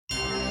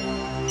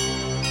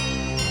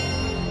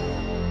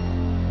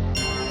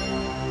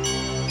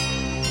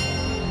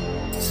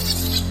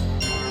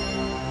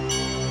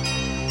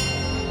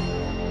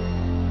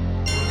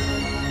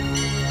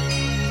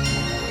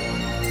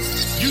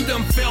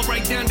fell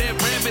right down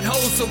that rabbit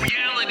hole. So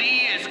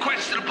reality is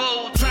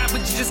questionable. Try,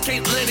 but you just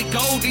can't let it go.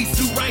 These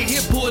two right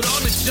here put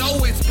on the show.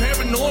 It's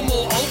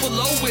paranormal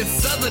overload with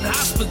southern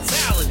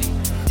hospitality.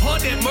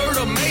 Haunted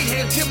murder,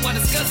 mayhem, tip while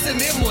discussing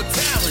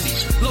immortality.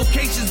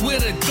 Locations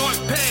with a dark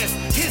past,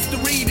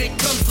 history that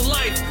comes to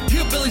life.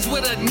 Hillbillies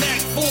with a knack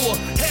for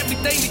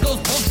everything that goes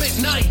bump at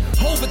night.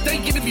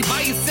 Overthinking if you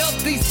by yourself,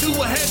 these two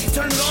will have you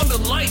turning on the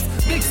lights.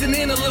 Mixing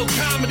in a little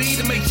comedy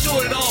to make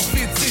sure it all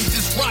fits in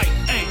just right.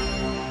 Hey.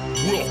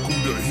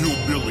 Welcome to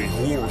Hillbilly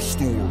Horror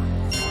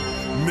Stories.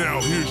 Now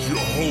here's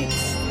your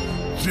hosts,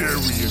 Jerry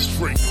and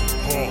Tracy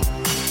Hall,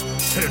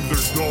 and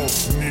their dog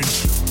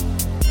Ninja.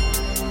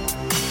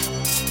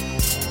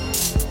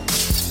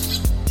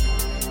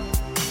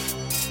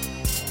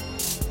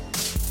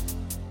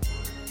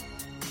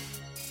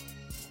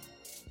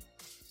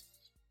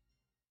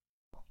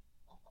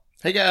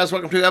 Hey guys,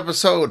 welcome to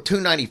episode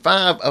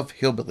 295 of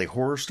Hillbilly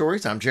Horror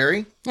Stories. I'm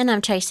Jerry. And I'm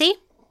Tracy.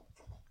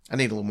 I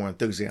need a little more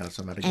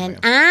enthusiasm out of you, And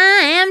ma'am.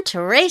 I am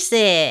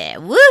Tracy.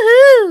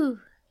 Woohoo!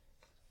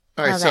 All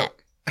right, How's so...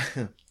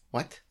 that?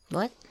 What?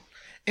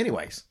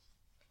 Anyways,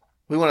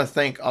 we want to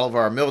thank all of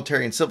our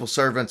military and civil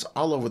servants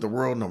all over the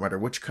world, no matter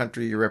which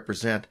country you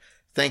represent.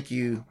 Thank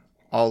you,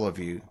 all of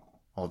you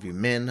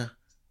men,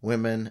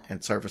 women,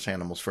 and service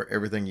animals for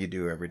everything you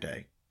do every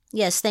day.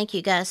 Yes, thank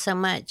you guys so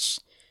much.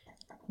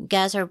 You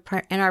guys are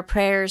in our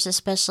prayers,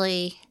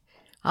 especially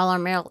all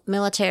our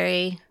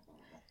military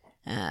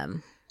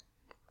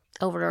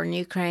over in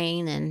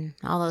Ukraine and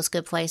all those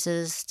good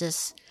places.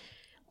 Just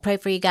pray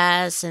for you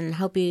guys and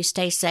hope you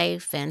stay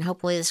safe, and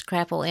hopefully this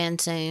crap will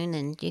end soon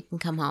and you can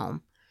come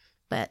home.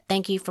 But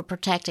thank you for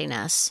protecting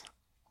us.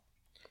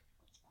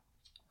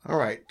 All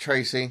right,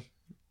 Tracy.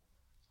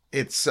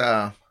 It's,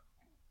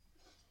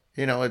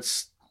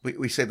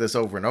 we say this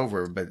over and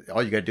over, but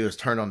all you got to do is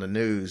turn on the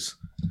news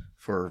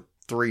for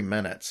 3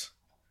 minutes,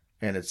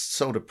 and it's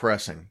so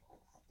depressing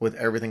with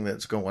everything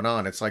that's going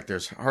on. It's like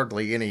there's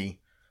hardly any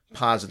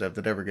positive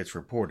that ever gets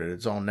reported.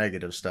 It's all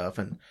negative stuff,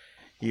 and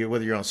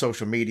whether you're on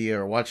social media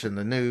or watching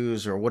the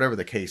news or whatever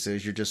the case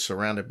is, you're just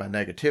surrounded by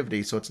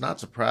negativity. So it's not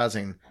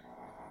surprising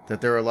that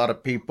there are a lot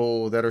of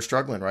people that are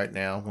struggling right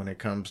now when it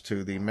comes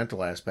to the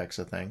mental aspects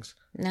of things.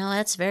 No,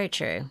 that's very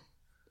true.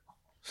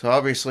 So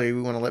obviously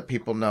we want to let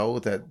people know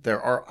that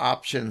there are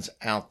options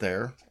out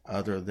there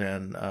other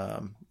than,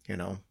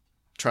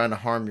 trying to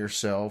harm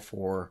yourself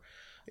or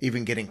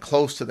even getting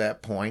close to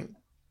that point.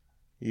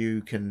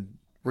 You can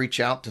reach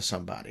out to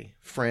somebody,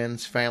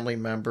 friends, family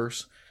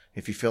members.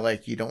 If you feel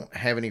like you don't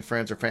have any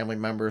friends or family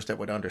members that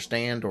would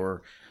understand,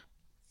 or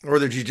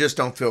that you just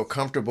don't feel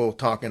comfortable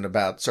talking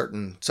about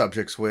certain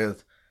subjects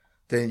with,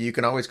 then you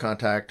can always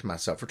contact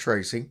myself or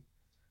Tracy.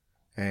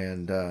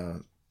 And,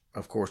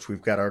 of course,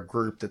 we've got our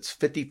group that's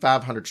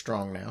 5,500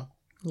 strong now.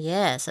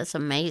 Yes, that's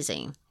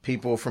amazing.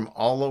 People from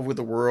all over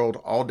the world,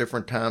 all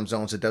different time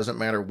zones. It doesn't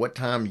matter what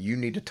time you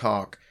need to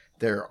talk.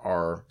 There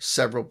are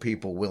several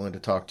people willing to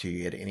talk to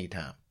you at any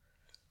time.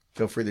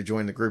 Feel free to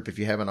join the group if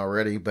you haven't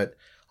already, but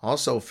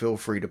also feel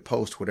free to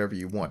post whatever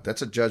you want.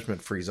 That's a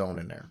judgment-free zone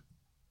in there.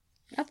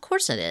 Of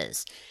course it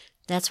is.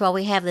 That's why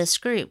we have this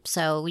group.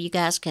 So you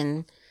guys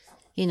can,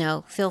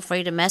 feel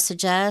free to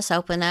message us,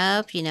 open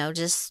up,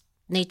 just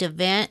need to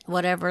vent,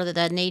 whatever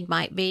the need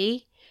might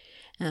be.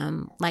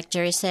 Like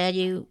Jerry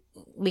said,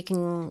 we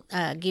can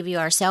give you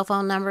our cell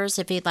phone numbers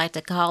if you'd like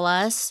to call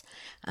us.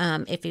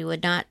 If you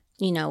would not,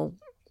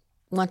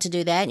 want to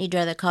do that and you'd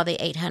rather call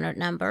the 800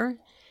 number,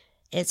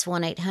 it's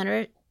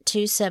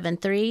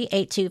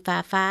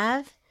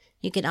 1-800-273-8255.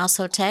 You can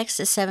also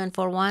text at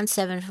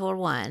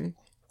 741-741.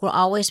 We'll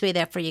always be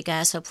there for you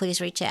guys, so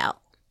please reach out.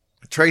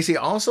 Tracy,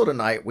 also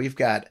tonight, we've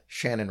got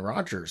Shannon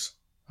Rogers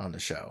on the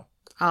show.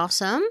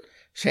 Awesome.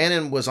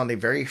 Shannon was on the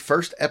very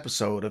first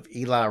episode of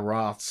Eli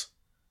Roth's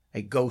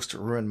A Ghost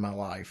Ruined My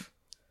Life.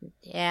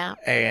 Yeah.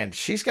 And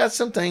she's got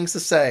some things to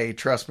say,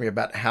 trust me,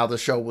 about how the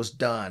show was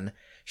done.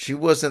 She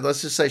wasn't,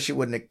 let's just say she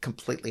wasn't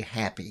completely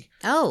happy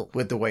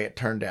with the way it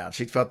turned out.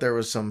 She felt there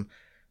was some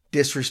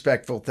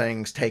disrespectful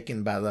things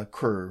taken by the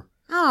crew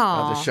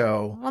of the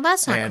show. Well,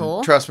 that's not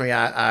cool. Trust me,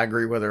 I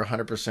agree with her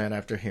 100%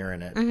 after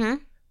hearing it. Mm-hmm.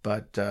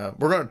 But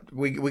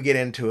we get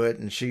into it,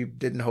 and she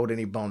didn't hold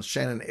any bones.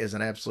 Shannon is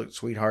an absolute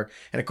sweetheart.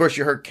 And, of course,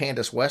 you heard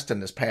Candace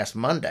Weston this past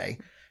Monday.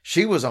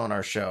 She was on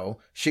our show.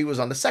 She was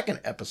on the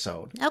second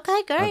episode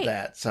Okay, great. of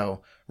that.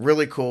 So,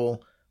 really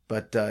cool.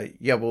 But,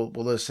 we'll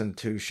listen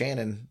to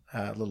Shannon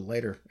a little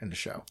later in the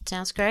show.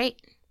 Sounds great.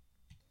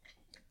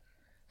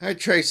 All right,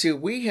 Tracy,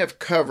 we have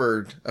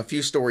covered a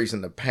few stories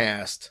in the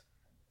past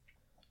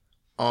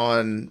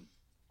on,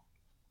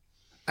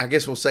 I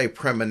guess we'll say,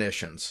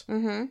 premonitions.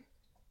 Mm-hmm.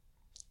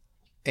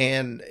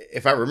 And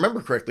if I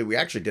remember correctly, we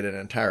actually did an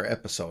entire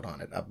episode on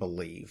it, I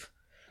believe.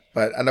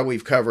 But I know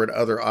we've covered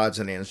other odds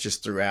and ends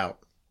just throughout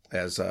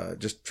as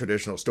just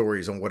traditional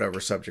stories on whatever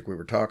subject we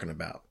were talking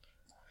about.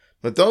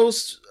 But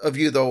those of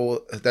you,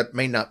 though, that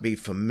may not be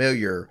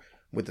familiar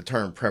with the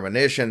term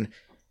premonition,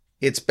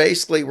 it's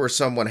basically where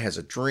someone has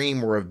a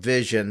dream or a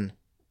vision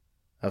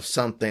of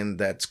something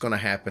that's going to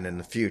happen in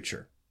the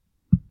future.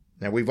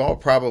 Now, we've all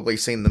probably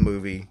seen the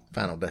movie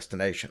Final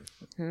Destination.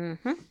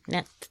 Mm-hmm.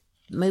 That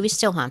movie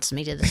still haunts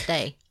me to this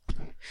day.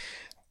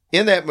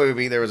 In that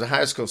movie, there was a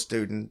high school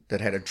student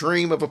that had a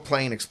dream of a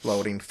plane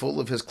exploding full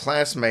of his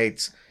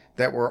classmates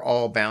that were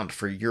all bound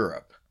for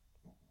Europe.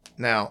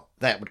 Now,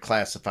 that would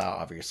classify,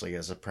 obviously,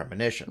 as a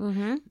premonition.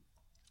 Mm-hmm.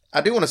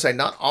 I do want to say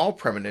not all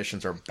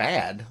premonitions are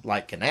bad,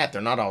 like in that.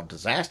 They're not all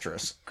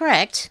disastrous.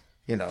 Correct.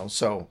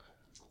 So,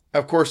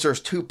 of course,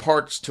 there's two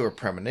parts to a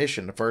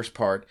premonition. The first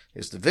part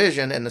is the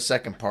vision, and the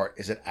second part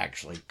is it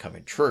actually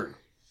coming true.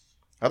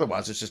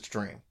 Otherwise, it's just a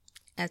dream.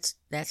 That's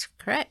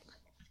correct.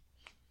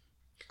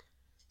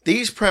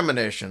 These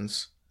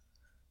premonitions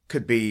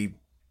could be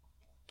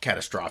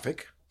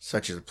catastrophic,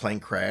 such as a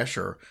plane crash,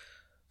 or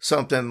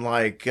something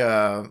like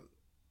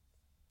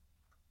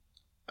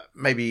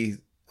maybe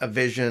a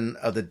vision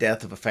of the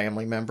death of a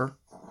family member.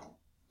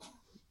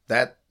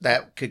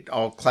 That could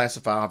all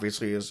classify,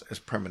 obviously, as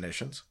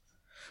premonitions.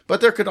 But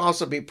there could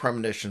also be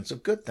premonitions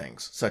of good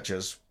things, such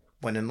as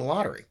winning the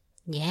lottery.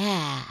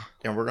 Yeah.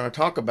 And we're going to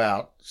talk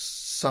about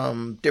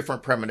some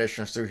different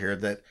premonitions through here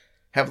that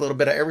have a little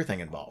bit of everything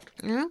involved.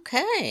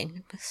 Okay.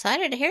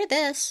 Excited to hear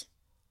this.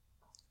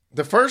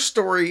 The first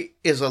story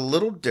is a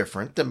little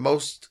different than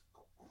most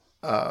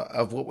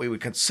of what we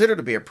would consider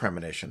to be a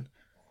premonition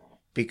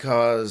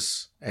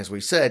because, as we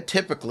said,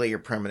 typically a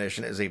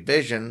premonition is a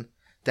vision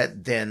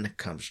that then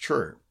comes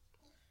true.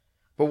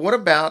 But what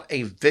about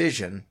a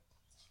vision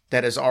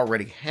that has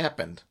already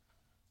happened,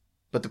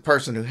 but the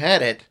person who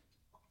had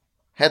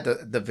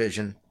the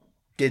vision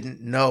didn't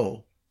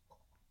know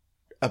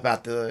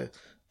about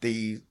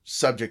the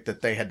subject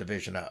that they had the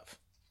vision of?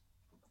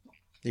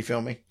 You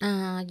feel me?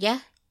 Yeah.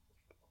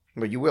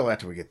 Well, you will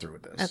after we get through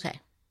with this. Okay.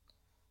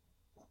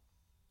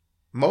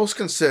 Most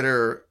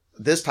consider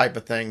this type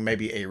of thing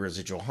maybe a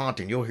residual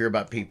haunting. You'll hear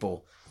about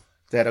people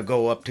that'll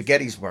go up to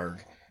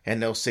Gettysburg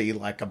and they'll see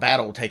like a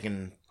battle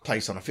taking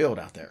place on a field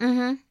out there.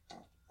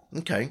 Mm-hmm.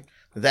 Okay.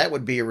 That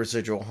would be a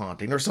residual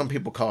haunting, or some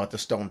people call it the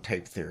stone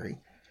tape theory,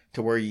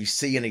 to where you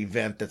see an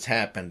event that's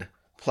happened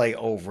play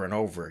over and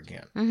over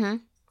again. Mm-hmm.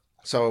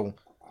 So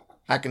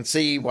I can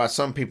see why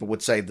some people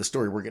would say the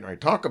story we're getting ready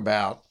to talk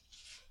about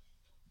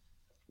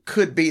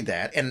could be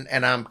that,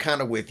 and I'm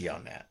kind of with you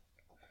on that.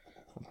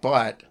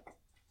 But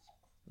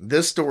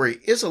this story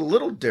is a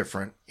little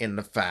different in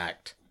the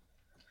fact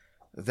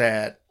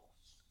that,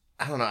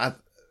 I don't know,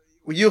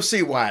 you'll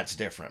see why it's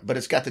different, but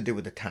it's got to do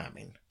with the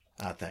timing,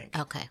 I think.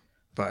 Okay.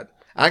 But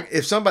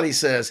if somebody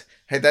says,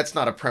 hey, that's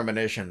not a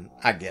premonition,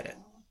 I get it.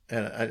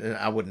 And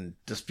I wouldn't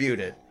dispute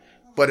it.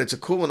 But it's a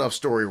cool enough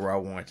story where I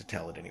wanted to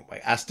tell it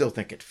anyway. I still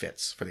think it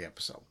fits for the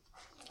episode.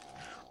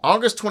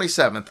 August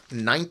 27th,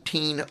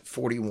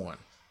 1941.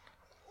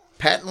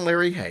 Pat and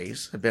Larry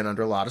Hayes had been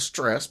under a lot of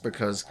stress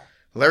because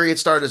Larry had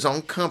started his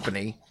own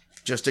company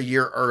just a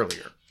year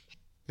earlier.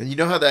 And you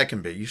know how that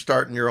can be. You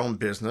start in your own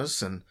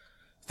business and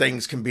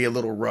things can be a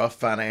little rough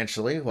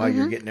financially while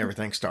you're getting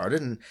everything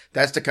started. And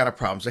that's the kind of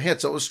problems they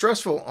had. So it was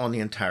stressful on the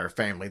entire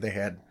family. They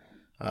had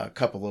a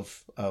couple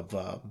of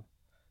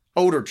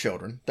older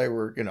children. They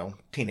were,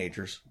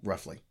 teenagers,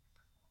 roughly.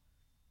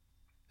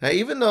 Now,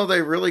 even though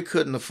they really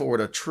couldn't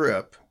afford a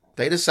trip,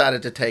 they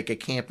decided to take a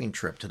camping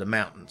trip to the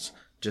mountains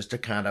just to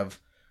kind of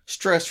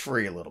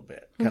stress-free a little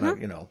bit. Kind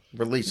of,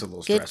 release a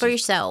little stress. Good for your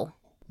soul.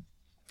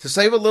 To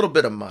save a little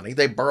bit of money,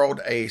 they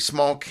borrowed a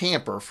small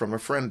camper from a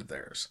friend of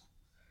theirs.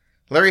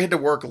 Larry had to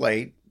work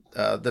late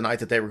the night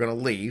that they were going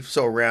to leave,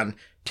 so around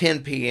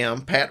 10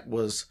 p.m., Pat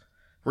was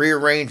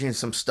rearranging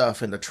some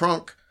stuff in the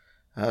trunk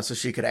so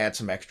she could add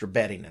some extra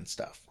bedding and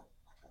stuff.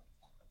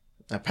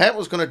 Now, Pat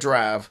was going to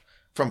drive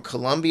from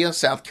Columbia,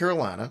 South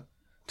Carolina,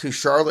 to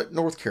Charlotte,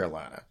 North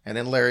Carolina, and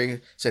then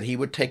Larry said he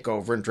would take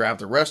over and drive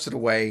the rest of the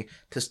way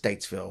to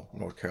Statesville,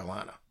 North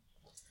Carolina.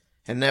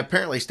 And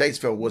apparently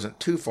Statesville wasn't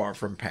too far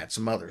from Pat's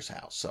mother's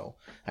house, so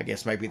I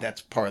guess maybe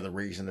that's part of the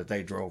reason that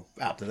they drove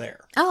out to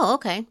there. Oh,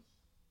 okay.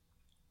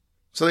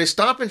 So they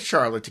stop in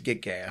Charlotte to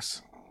get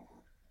gas,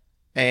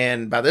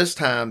 and by this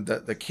time,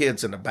 the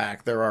kids in the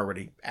back, they're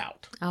already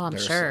out. Oh, I'm They're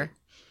sure. asleep.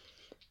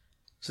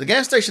 So the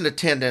gas station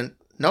attendant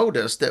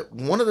noticed that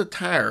one of the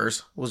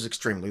tires was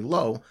extremely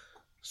low,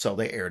 so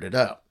they aired it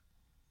up.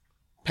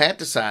 Pat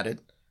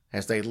decided,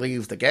 as they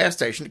leave the gas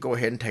station, to go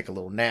ahead and take a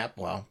little nap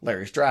while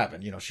Larry's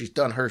driving. She's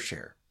done her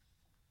share.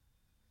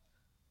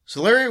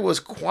 So Larry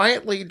was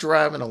quietly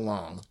driving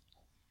along,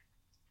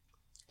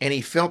 and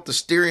he felt the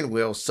steering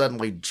wheel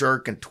suddenly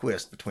jerk and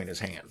twist between his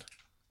hand.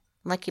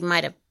 Like you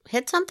might have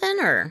hit something,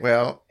 or?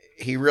 Well,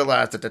 he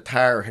realized that the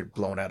tire had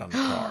blown out on the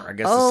car. I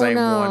guess the Oh, same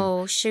no.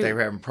 one Shoot. they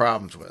were having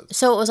problems with.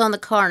 So it was on the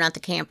car, not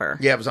the camper.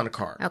 Yeah, it was on the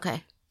car.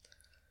 Okay.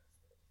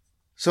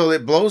 So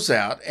it blows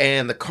out,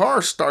 and the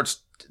car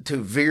starts to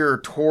veer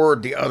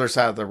toward the other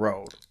side of the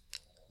road.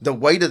 The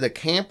weight of the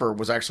camper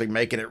was actually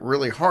making it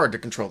really hard to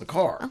control the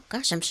car. Oh,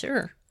 gosh, I'm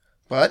sure.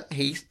 But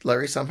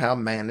Larry somehow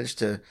managed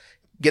to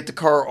get the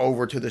car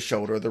over to the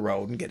shoulder of the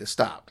road and get it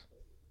stopped.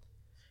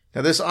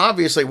 Now, this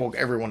obviously woke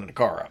everyone in the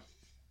car up.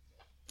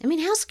 I mean,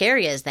 how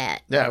scary is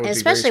that? Yeah, it would be very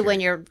especially when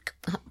scary.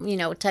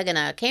 you're, tugging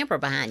a camper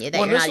behind you that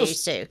Well, you're this not was-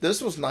 used to.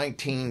 This was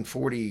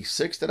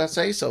 1946, did I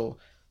say? So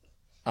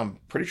I'm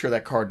pretty sure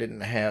that car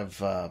didn't have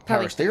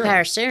power steering.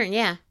 Power steering,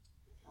 yeah.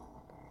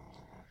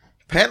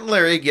 Pat and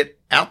Larry get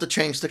out to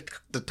change the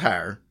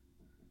tire,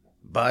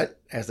 but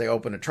as they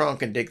open the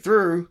trunk and dig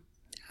through,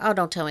 Oh,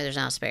 don't tell me there's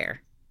not a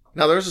spare.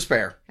 now there's a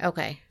spare.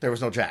 Okay. There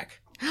was no jack.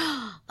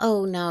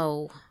 Oh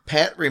no.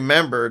 Pat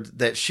remembered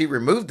that she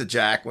removed the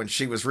jack when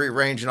she was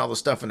rearranging all the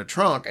stuff in the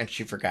trunk, and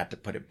she forgot to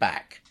put it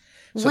back.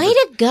 Way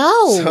to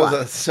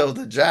go. So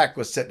the jack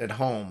was sitting at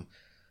home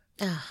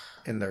Ugh.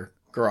 in their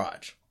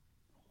garage.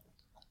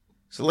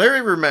 So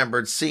Larry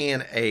remembered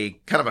seeing a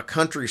kind of a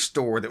country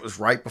store that was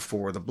right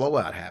before the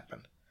blowout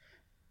happened.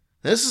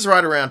 This is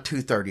right around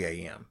 2:30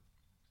 a.m.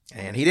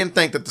 And he didn't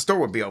think that the store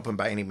would be open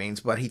by any means,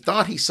 but he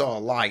thought he saw a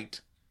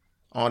light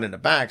on in the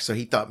back, so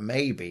he thought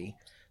maybe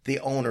the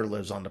owner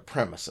lives on the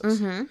premises.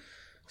 Mm-hmm.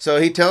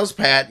 So he tells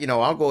Pat,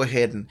 I'll go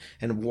ahead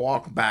and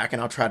walk back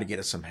and I'll try to get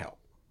us some help.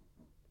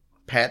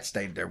 Pat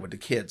stayed there with the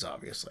kids,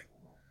 obviously.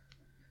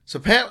 So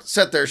Pat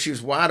sat there. She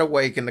was wide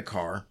awake in the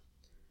car.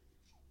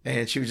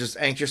 And she was just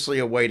anxiously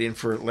awaiting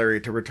for Larry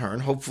to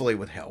return, hopefully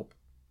with help.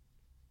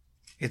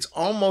 It's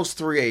almost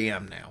 3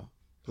 a.m. now.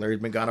 Larry's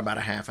been gone about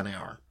a half an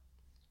hour.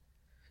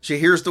 She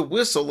hears the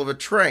whistle of a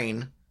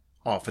train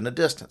off in the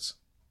distance.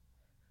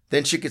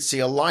 Then she could see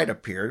a light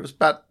appear. It was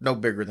about no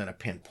bigger than a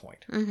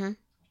pinpoint. Mm-hmm.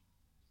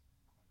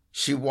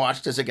 She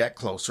watched as it got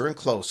closer and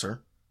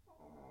closer.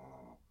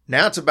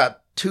 Now it's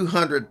about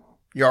 200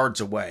 yards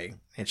away,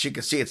 and she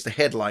could see it's the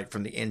headlight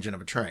from the engine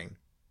of a train.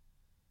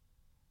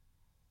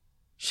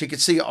 She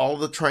could see all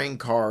the train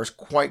cars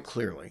quite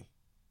clearly.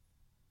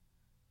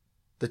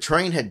 The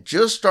train had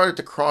just started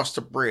to cross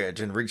the bridge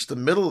and reached the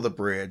middle of the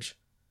bridge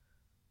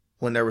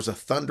when there was a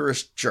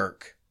thunderous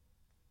jerk.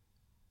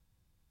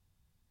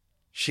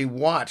 She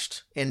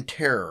watched in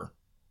terror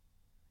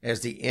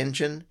as the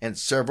engine and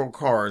several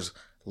cars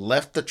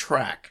left the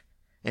track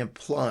and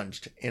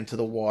plunged into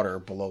the water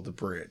below the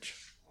bridge.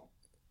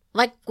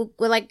 Like,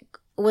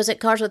 was it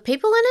cars with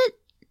people in it?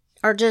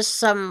 Or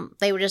just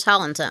they were just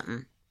hauling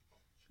something?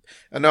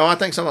 No, I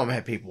think some of them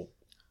had people.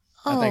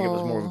 I think it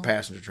was more of a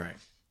passenger train.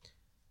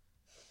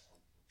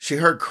 She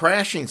heard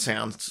crashing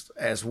sounds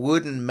as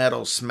wood and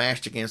metal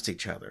smashed against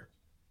each other.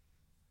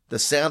 The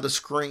sound of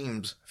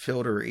screams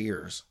filled her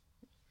ears.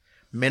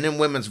 Men and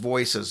women's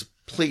voices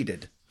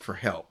pleaded for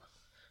help.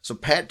 So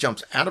Pat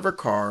jumps out of her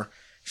car.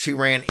 She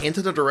ran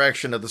into the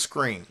direction of the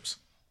screams.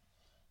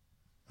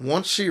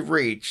 Once she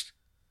reached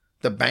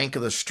the bank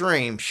of the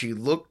stream, she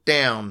looked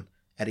down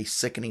at a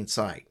sickening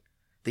sight.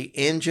 The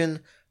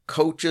engine,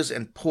 coaches,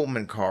 and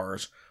Pullman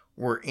cars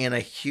were in a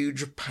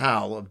huge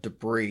pile of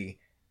debris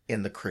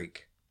in the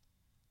creek.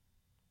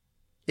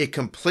 It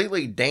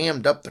completely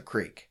dammed up the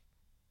creek.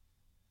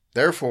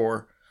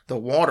 Therefore, the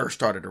water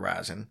started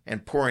rising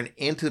and pouring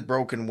into the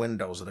broken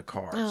windows of the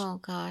cars. Oh,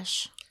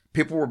 gosh.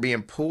 People were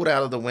being pulled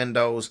out of the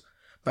windows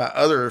by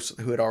others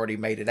who had already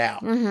made it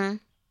out. Mm-hmm.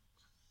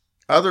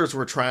 Others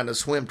were trying to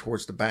swim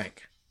towards the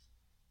bank.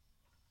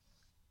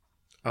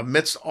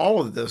 Amidst all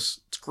of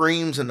this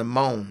screams and the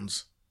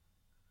moans,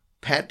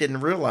 Pat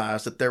didn't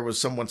realize that there was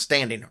someone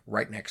standing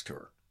right next to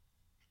her.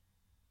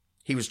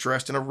 He was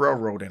dressed in a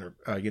railroad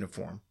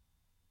uniform.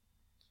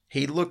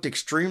 He looked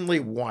extremely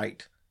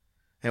white,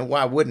 and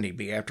why wouldn't he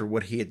be after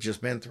what he had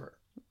just been through?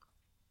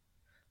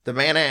 The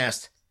man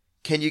asked,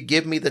 "Can you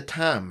give me the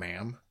time,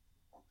 ma'am?"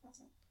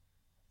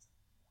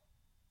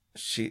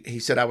 He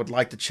said, "I would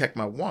like to check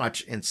my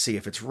watch and see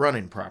if it's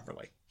running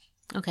properly."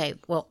 Okay,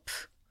 well,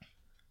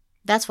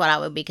 that's what I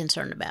would be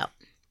concerned about.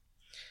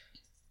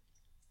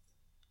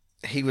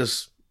 He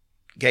was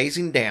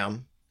gazing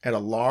down at a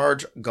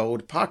large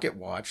gold pocket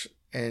watch,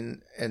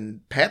 and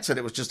Pat said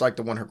it was just like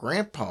the one her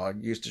grandpa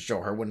used to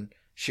show her when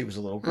she was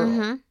a little girl.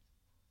 Mm-hmm.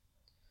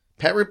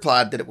 Pat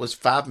replied that it was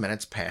 5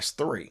 minutes past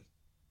 3.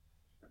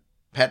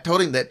 Pat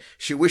told him that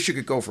she wished she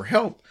could go for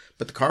help,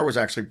 but the car was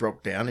actually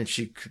broke down and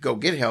she could go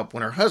get help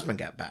when her husband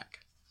got back.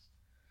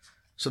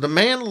 So the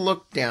man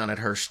looked down at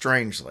her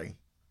strangely,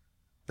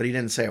 but he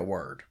didn't say a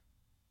word.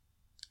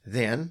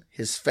 Then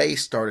his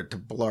face started to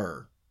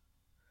blur.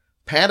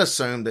 Pat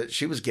assumed that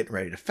she was getting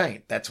ready to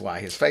faint. That's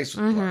why his face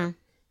was blurred. Mm-hmm.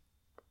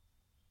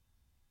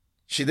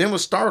 She then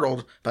was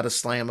startled by the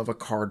slam of a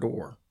car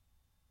door.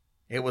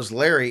 It was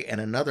Larry and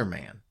another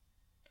man.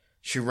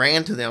 She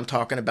ran to them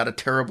talking about a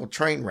terrible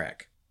train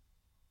wreck.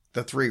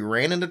 The three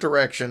ran in the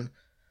direction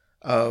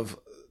of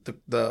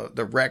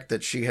the wreck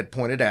that she had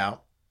pointed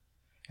out,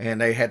 and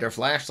they had their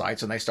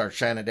flashlights and they started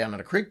shining down in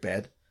the creek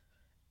bed,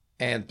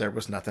 and there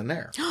was nothing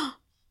there.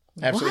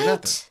 Absolutely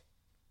nothing.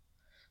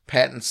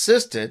 Pat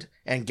insisted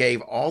and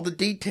gave all the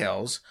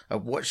details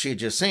of what she had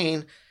just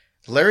seen.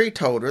 Larry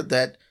told her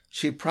that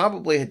she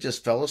probably had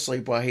just fell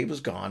asleep while he was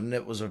gone, and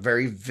it was a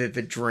very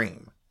vivid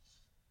dream.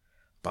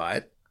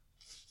 But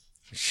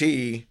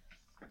she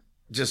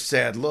just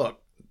said,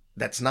 "Look,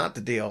 that's not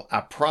the deal.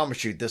 I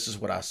promise you this is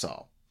what I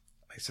saw."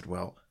 I said,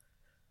 "Well,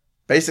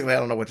 basically I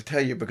don't know what to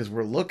tell you because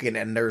we're looking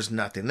and there's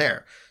nothing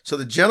there." So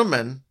the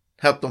gentleman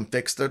helped them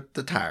fix the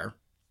tire,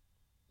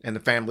 and the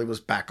family was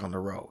back on the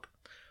road.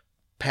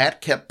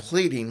 Pat kept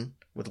pleading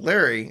with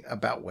Larry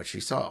about what she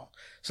saw.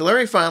 So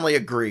Larry finally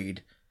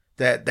agreed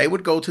that they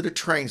would go to the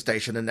train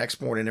station the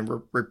next morning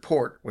and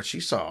report what she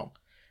saw,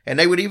 and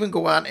they would even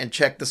go out and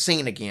check the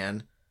scene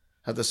again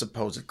of the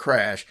supposed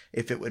crash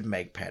if it would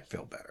make Pat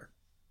feel better.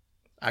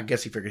 I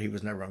guess he figured he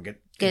was never going to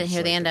Get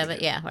hear the end of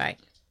it. Yeah, right.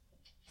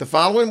 The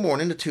following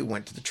morning, the two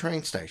went to the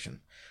train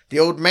station. The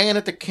old man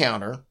at the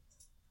counter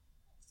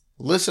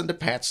listened to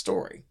Pat's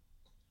story.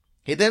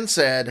 He then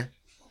said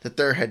that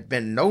there had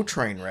been no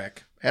train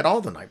wreck at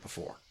all the night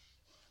before.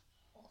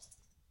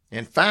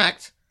 In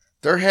fact,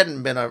 there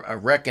hadn't been a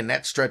wreck in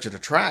that stretch of the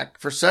track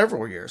for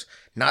several years,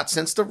 not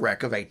since the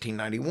wreck of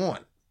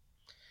 1891.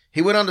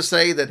 He went on to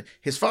say that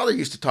his father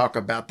used to talk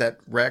about that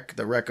wreck,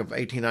 the wreck of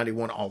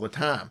 1891, all the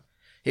time.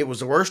 It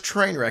was the worst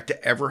train wreck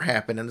to ever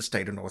happen in the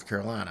state of North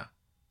Carolina.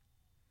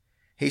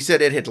 He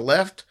said it had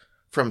left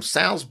from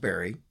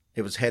Salisbury,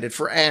 it was headed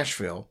for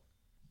Asheville,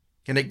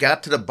 and it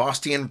got to the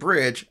Boston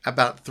Bridge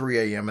about 3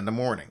 a.m. in the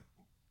morning.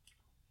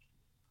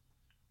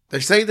 They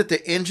say that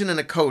the engine in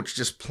the coach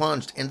just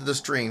plunged into the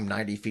stream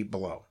 90 feet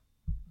below.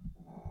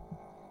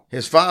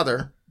 His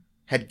father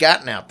had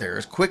gotten out there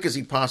as quick as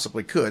he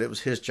possibly could. It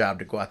was his job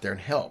to go out there and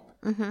help.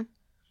 Mm-hmm.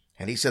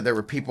 And he said there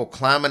were people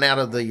climbing out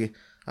of the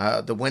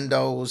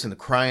windows and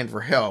crying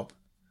for help.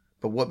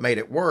 But what made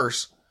it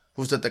worse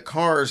was that the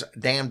cars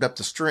dammed up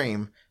the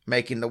stream,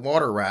 making the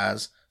water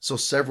rise, so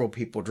several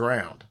people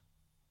drowned.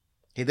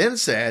 He then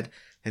said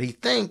that he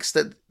thinks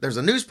that there's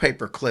a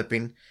newspaper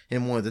clipping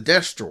in one of the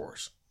desk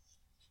drawers.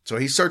 So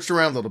he searched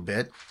around a little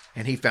bit,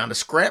 and he found a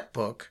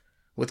scrapbook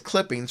with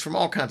clippings from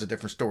all kinds of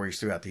different stories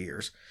throughout the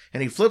years.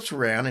 And he flips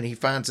around, and he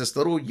finds this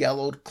little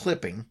yellowed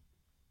clipping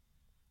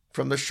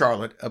from the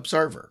Charlotte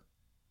Observer.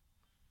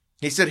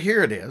 He said,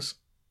 here it is.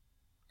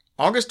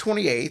 August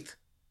 28th,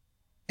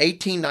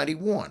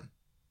 1891.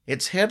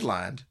 It's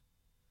headlined,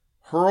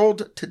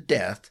 Hurled to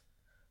Death,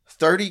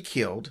 30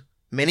 Killed,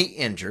 Many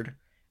Injured,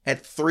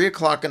 at 3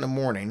 o'clock in the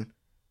morning,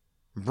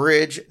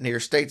 Bridge near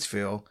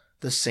Statesville,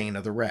 the scene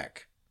of the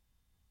wreck.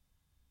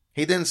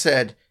 He then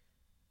said,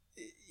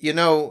 you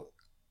know,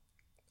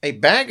 a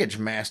baggage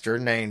master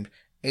named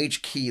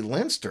H. Key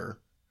Linster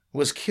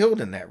was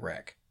killed in that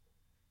wreck.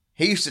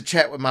 He used to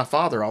chat with my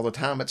father all the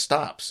time at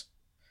stops.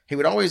 He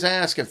would always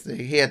ask if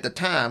he had the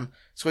time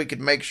so he could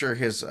make sure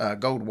his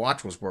gold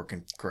watch was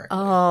working correctly.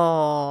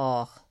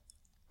 Oh,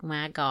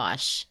 my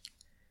gosh.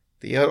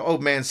 The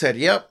old man said,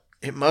 yep,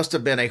 it must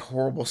have been a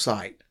horrible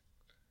sight.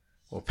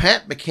 Well,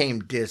 Pat became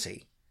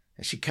dizzy,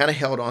 and she kind of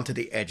held onto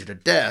the edge of the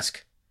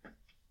desk,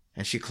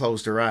 and she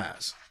closed her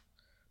eyes.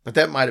 But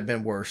that might have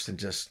been worse than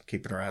just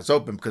keeping her eyes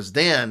open, because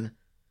then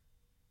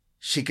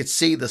she could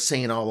see the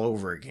scene all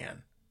over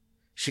again.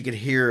 She could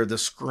hear the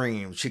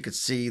screams. She could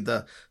see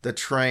the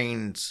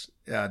trains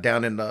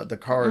down in the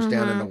cars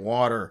down in the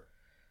water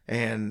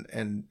and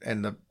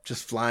the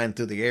just flying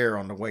through the air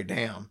on the way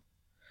down.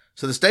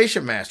 So the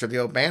station master, the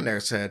old man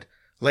there, said,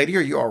 lady,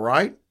 are you all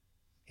right?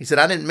 He said,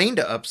 I didn't mean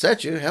to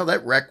upset you. Hell,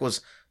 that wreck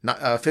was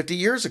 50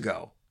 years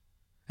ago.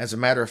 As a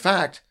matter of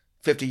fact,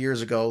 50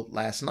 years ago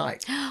last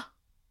night.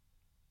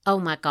 Oh,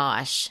 my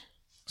gosh.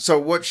 So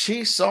what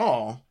she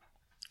saw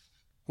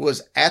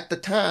was at the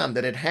time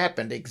that it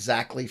happened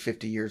exactly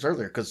 50 years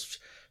earlier. Because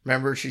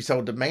remember, she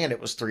told the man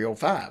it was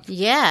 3:05.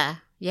 Yeah,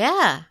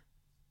 yeah.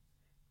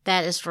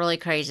 That is really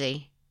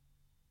crazy.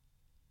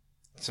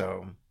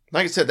 So,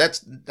 like I said,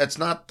 that's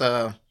not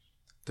the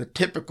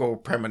typical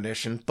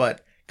premonition,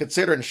 but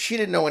considering she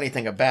didn't know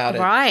anything about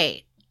it.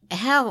 Right.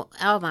 How,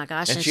 oh my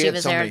gosh. And she had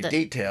was so there. many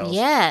details.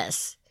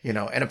 Yes. You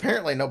know, and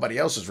apparently nobody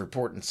else is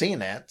reporting seeing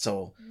that,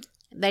 so.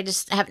 They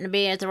just happened to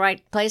be at the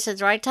right place at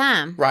the right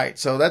time. Right.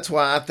 So that's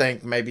why I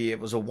think maybe it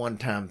was a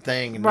one-time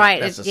thing. And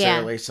right. Not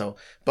necessarily. Yeah. So,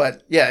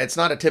 but yeah, it's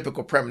not a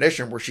typical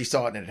premonition where she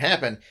saw it and it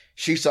happened.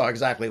 She saw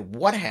exactly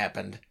what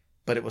happened,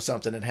 but it was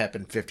something that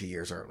happened 50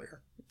 years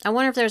earlier. I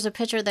wonder if there's a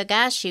picture of the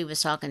guy she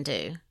was talking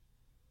to.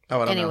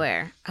 Oh, I don't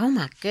anywhere. know. Oh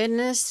my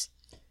goodness.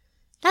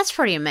 That's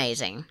pretty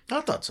amazing.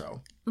 I thought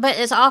so. But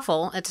it's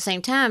awful at the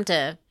same time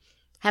to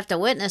have to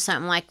witness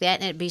something like that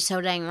and it be so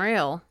dang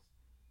real.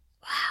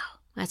 Wow.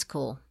 That's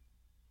cool.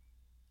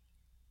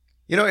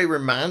 You know, it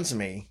reminds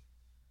me,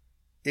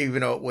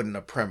 even though it wasn't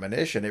a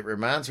premonition, it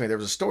reminds me, there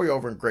was a story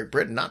over in Great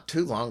Britain not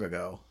too long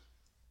ago.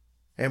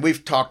 And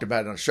we've talked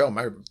about it on the show.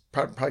 I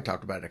probably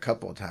talked about it a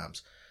couple of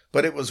times.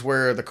 But it was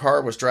where the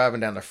car was driving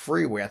down the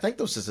freeway. I think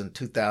this was in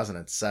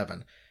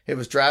 2007. It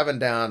was driving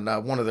down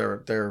one of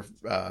their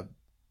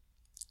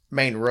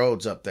main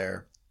roads up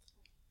there.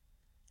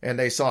 And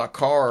they saw a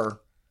car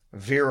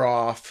veer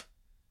off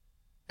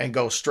and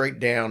go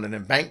straight down an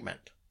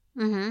embankment.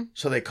 Mm-hmm.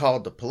 So they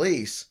called the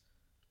police.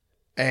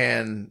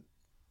 And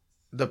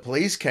the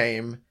police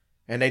came,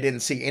 and they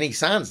didn't see any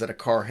signs that a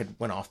car had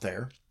went off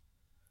there.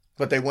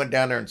 But they went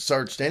down there and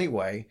searched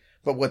anyway.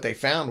 But what they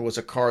found was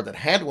a car that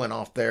had went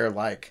off there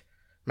like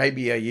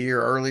maybe a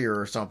year earlier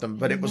or something.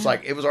 But it was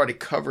like it was already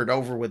covered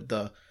over with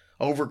the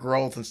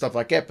overgrowth and stuff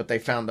like that. But they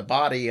found the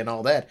body and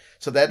all that.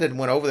 So that didn't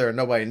went over there and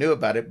nobody knew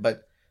about it.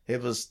 But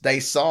They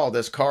saw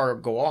this car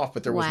go off,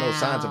 but there was no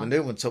signs of a Wow.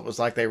 new one. So it was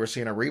like they were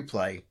seeing a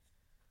replay.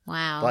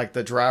 Wow. Like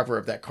the driver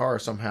of that car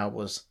somehow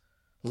was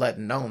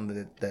letting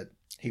known that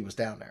he was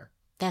down there.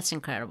 That's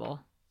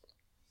incredible.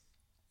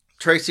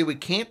 Tracy, we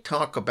can't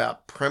talk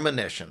about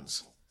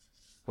premonitions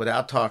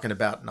without talking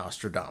about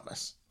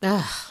Nostradamus.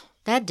 Ugh,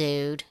 that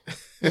dude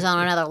is on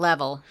another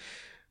level.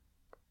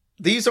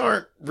 These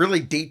aren't really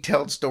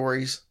detailed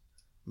stories,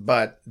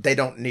 but they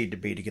don't need to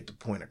be to get the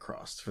point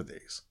across for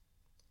these.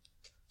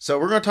 So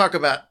we're going to talk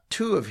about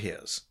two of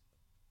his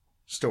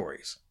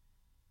stories.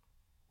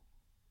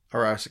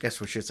 Or I guess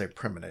we should say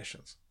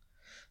premonitions.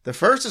 The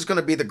first is going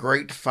to be the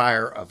Great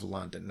Fire of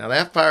London. Now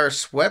that fire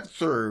swept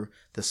through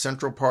the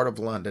central part of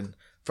London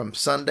from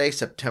Sunday,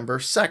 September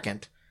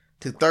 2nd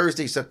to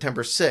Thursday,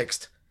 September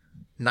 6th,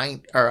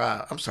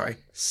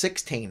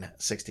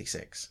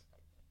 1666.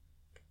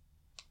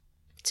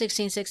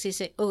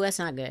 1666. Oh, that's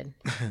not good.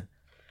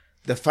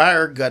 The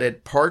fire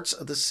gutted parts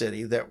of the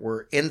city that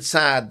were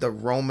inside the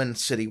Roman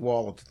city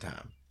wall at the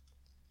time.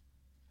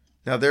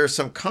 Now, there's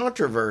some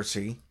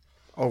controversy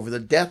over the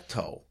death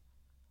toll.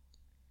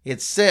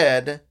 It's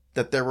said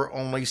that there were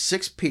only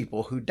 6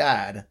 people who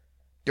died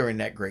during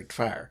that great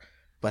fire.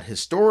 But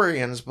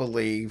historians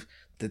believe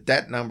that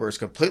that number is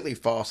completely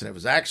false, and it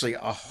was actually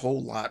a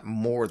whole lot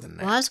more than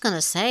that. Well, I was going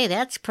to say,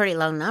 that's a pretty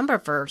low number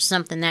for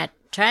something that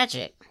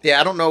tragic. Yeah,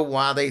 I don't know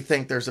why they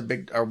think there's a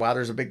big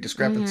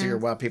discrepancy or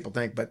why people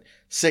think, but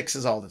 6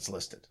 is all that's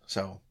listed.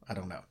 So I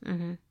don't know.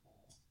 Mm-hmm.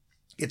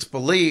 It's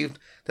believed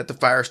that the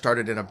fire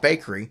started in a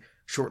bakery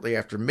shortly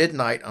after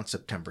midnight on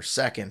September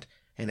 2nd,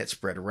 and it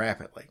spread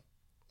rapidly.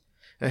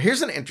 Now,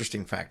 here's an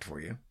interesting fact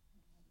for you.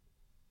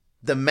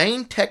 The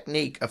main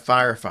technique of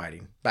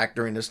firefighting back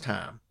during this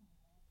time,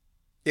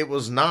 it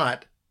was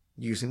not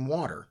using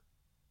water.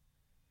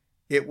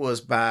 It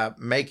was by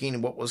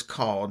making what was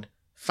called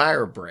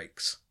fire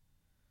breaks.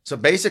 So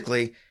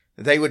basically,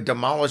 they would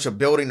demolish a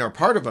building or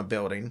part of a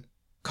building,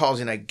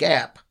 causing a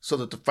gap so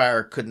that the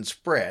fire couldn't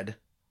spread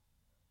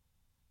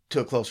to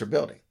a closer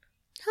building.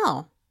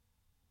 Oh,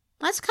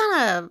 that's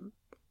kind of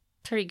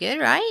pretty good,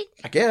 right?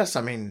 I guess.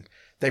 I mean,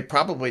 they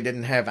probably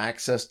didn't have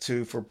access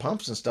for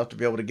pumps and stuff to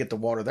be able to get the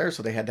water there,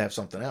 so they had to have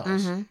something else,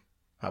 Mm-hmm.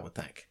 I would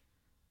think.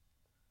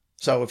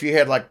 So if you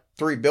had like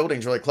 3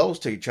 buildings really close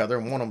to each other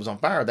and one of them was on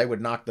fire, they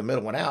would knock the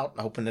middle one out,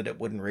 hoping that it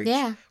wouldn't reach.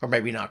 Yeah. Or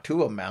maybe knock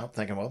 2 of them out,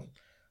 thinking, well,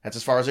 that's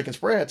as far as it can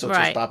spread, so it's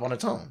Right. will stop on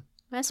its own.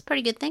 That's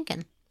pretty good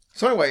thinking.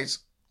 So anyways,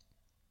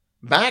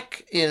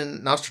 back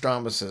in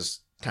Nostradamus'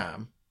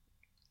 time,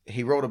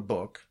 he wrote a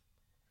book,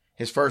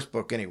 his first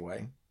book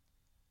anyway,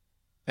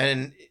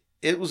 and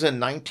it was in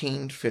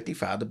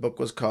 1955. The book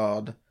was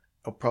called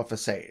O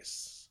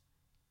Prophecies.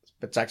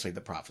 It's actually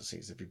The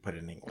Prophecies if you put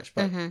it in English.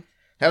 But Mm-hmm.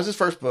 that was his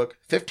first book,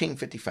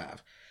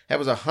 1555. That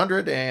was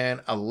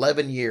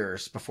 111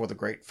 years before the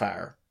Great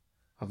Fire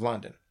of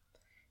London.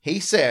 He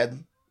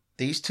said,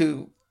 these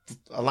 2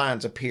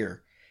 lines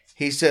appear.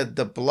 He said,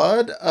 "The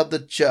blood of the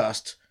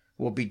just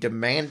will be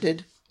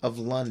demanded of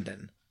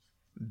London,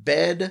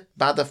 bed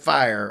by the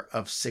fire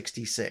of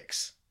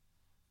 66.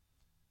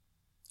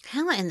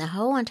 How in the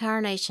whole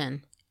entire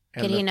nation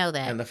And could he know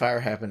that? And the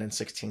fire happened in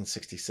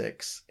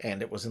 1666,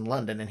 and it was in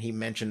London, and he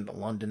mentioned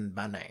London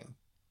by name.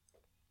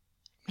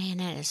 Man,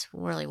 that is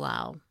really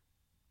wild.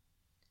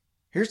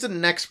 Here's the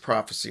next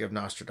prophecy of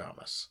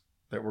Nostradamus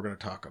that we're going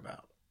to talk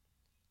about.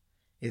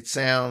 It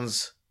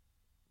sounds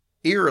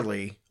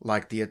eerily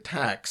like the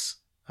attacks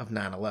of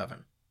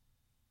 9/11.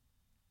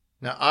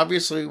 Now,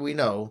 obviously, we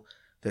know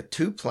that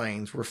 2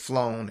 planes were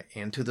flown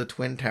into the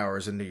Twin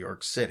Towers in New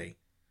York City,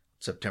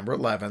 September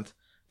 11th,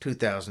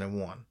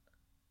 2001.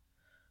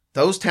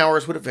 Those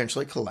towers would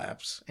eventually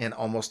collapse, and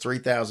almost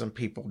 3,000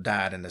 people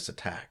died in this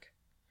attack.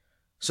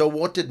 So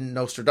what did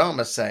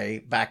Nostradamus say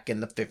back in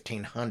the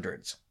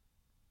 1500s?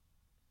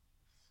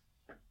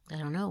 I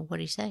don't know. What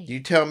do you say?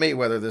 You tell me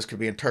whether this could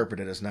be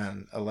interpreted as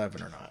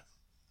 9/11 or not.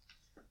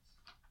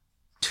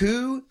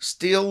 2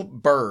 steel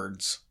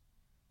birds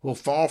will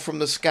fall from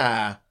the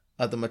sky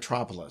of the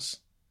metropolis.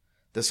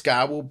 The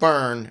sky will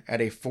burn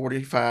at a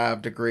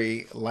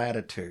 45-degree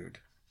latitude.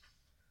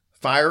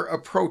 Fire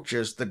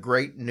approaches the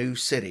great new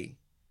city.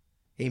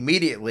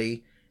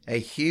 Immediately, a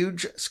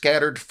huge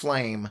scattered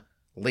flame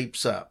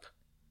leaps up.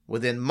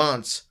 Within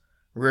months,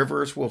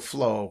 rivers will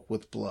flow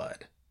with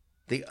blood.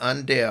 The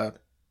undead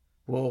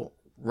will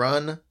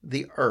run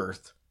the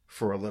earth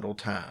for a little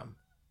time.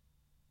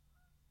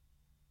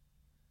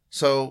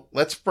 So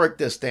let's break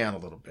this down a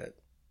little bit.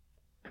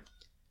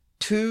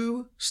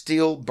 2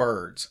 steel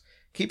birds.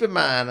 Keep in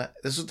mind,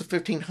 this is the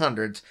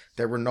 1500s.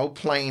 There were no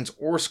planes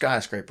or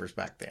skyscrapers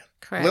back then.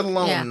 Correct. Let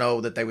alone Yeah.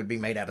 know that they would be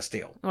made out of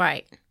steel.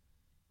 Right.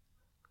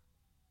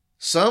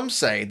 Some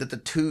say that the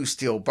 2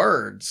 steel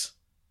birds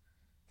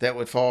that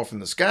would fall from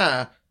the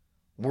sky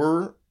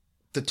were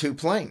the 2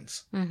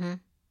 planes. Mm-hmm.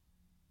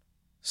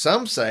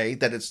 Some say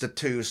that it's the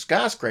 2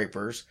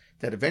 skyscrapers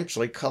that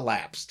eventually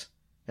collapsed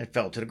and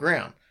fell to the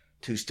ground.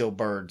 2 steel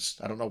birds.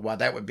 I don't know why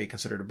that would be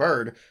considered a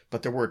bird,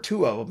 but there were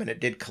 2 of them and it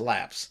did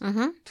collapse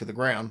Mm-hmm. to the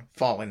ground,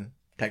 falling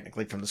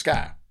technically from the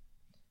sky.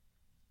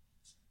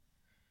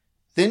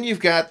 Then you've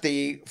got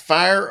the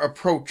fire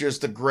approaches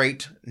the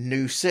great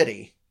new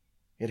city.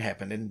 It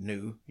happened in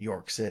New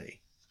York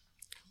City.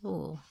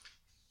 Ooh.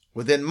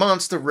 Within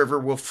months, the river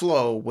will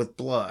flow with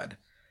blood.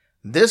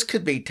 This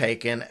could be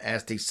taken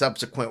as the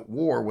subsequent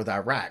war with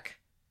Iraq.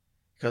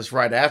 Because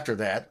right after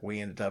that, we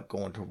ended up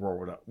going to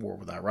war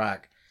with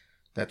Iraq.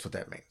 That's what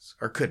that means,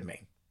 or could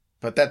mean.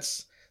 But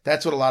that's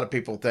what a lot of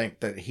people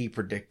think, that he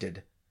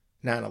predicted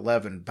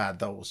 9/11 by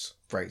those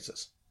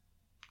phrases.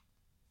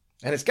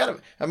 And it's got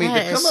to, I mean,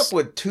 That to come is up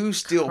with two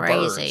steel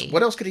crazy. birds,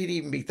 what else could he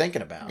even be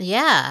thinking about?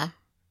 Yeah.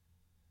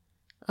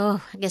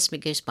 Oh, it gives me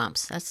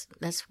goosebumps.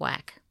 That's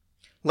whack.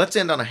 Let's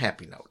end on a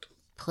happy note.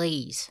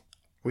 Please.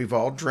 We've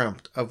all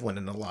dreamt of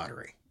winning the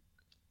lottery.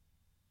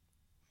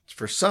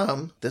 For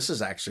some, this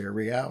is actually a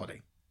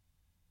reality.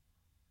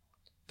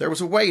 There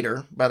was a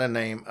waiter by the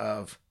name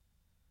of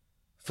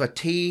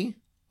Fatih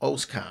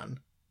Özkan.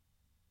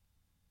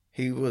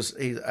 He's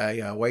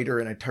a waiter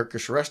in a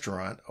Turkish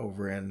restaurant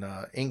over in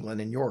England,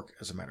 in York,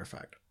 as a matter of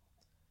fact.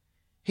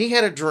 He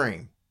had a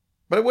dream,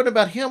 but it wasn't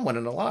about him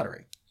winning the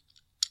lottery.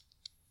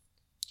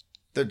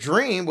 The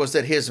dream was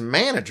that his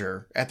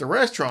manager at the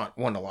restaurant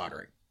won the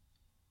lottery.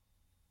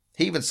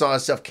 He even saw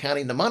himself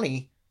counting the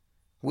money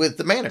with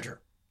the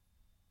manager.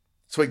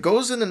 So he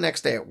goes in the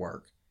next day at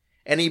work,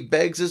 and he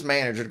begs his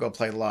manager to go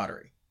play the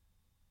lottery,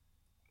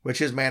 which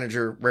his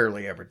manager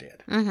rarely ever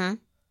did. Mm-hmm.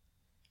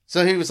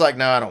 So he was like,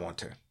 no, I don't want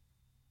to.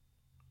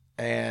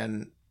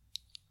 And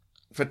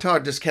Fatah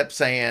just kept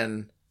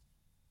saying,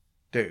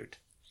 dude,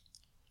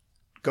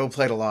 go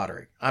play the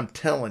lottery. I'm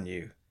telling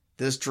you,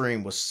 this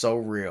dream was so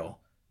real.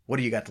 What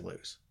do you got to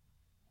lose?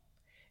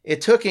 It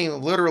took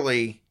him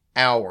literally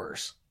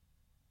hours.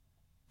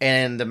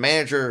 And the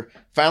manager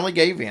finally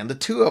gave in. The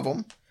two of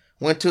them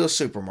went to a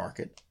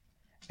supermarket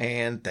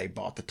and they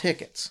bought the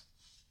tickets.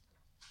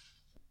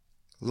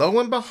 Lo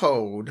and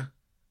behold,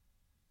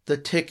 the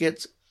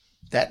tickets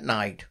that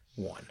night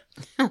won.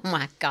 Oh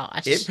my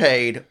gosh. It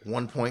paid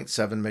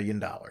 $1.7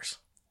 million.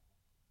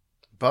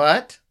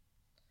 But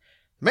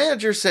the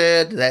manager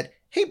said that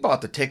he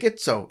bought the ticket,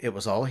 so it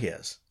was all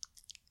his.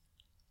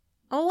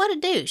 Oh, what a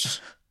douche.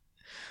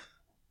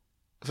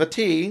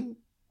 Fatih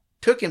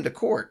took him to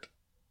court.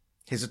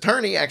 His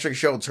attorney actually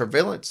showed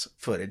surveillance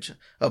footage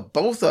of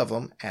both of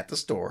them at the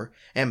store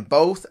and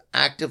both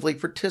actively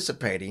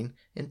participating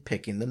in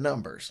picking the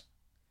numbers.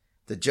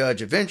 The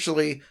judge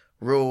eventually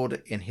ruled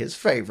in his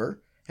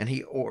favor, and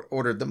he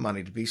ordered the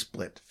money to be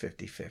split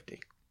 50-50.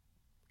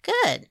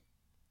 Good.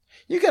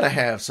 You got to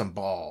have some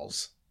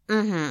balls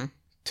Mm-hmm.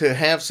 to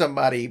have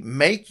somebody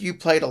make you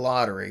play the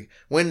lottery,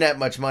 win that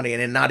much money,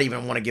 and then not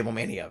even want to give them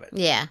any of it.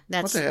 Yeah,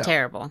 that's What the hell?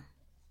 terrible.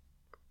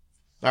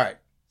 All right.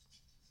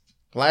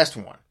 Last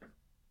one.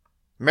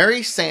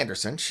 Mary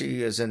Sanderson.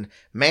 She is in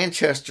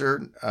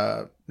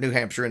Manchester, New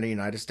Hampshire in the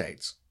United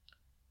States.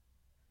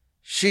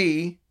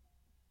 She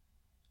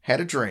had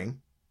a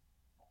dream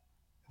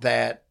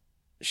that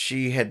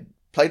she had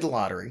played the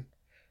lottery,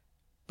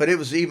 but it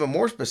was even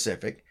more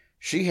specific.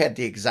 She had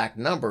the exact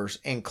numbers,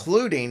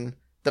 including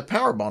the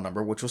Powerball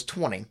number, which was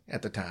 20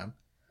 at the time.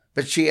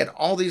 But she had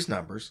all these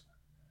numbers.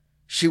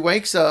 She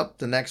wakes up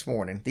the next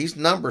morning. These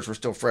numbers were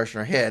still fresh in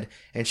her head,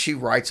 and she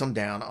writes them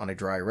down on a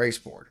dry erase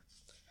board.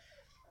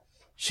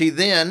 She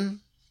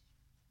then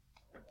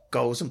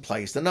goes and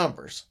plays the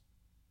numbers.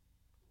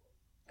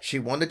 She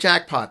won the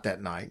jackpot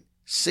that night,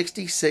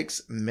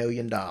 $66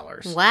 million.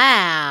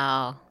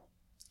 Wow.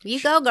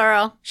 You go,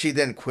 girl. She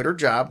then quit her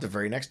job the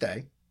very next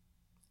day,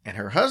 and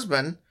her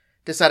husband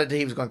decided that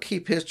he was going to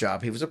keep his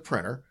job. He was a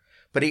printer,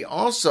 but he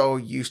also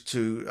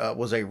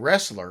was a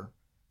wrestler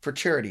for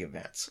charity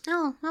events.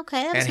 Oh,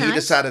 okay. That's And nice. he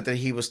decided that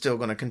he was still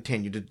going to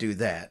continue to do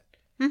that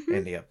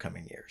in the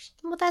upcoming years.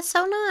 Well, that's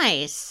so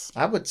nice.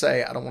 I would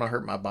say, I don't want to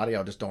hurt my body.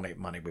 I'll just donate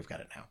money. We've got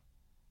it now.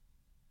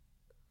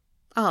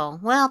 Oh,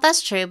 well,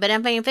 that's true. But I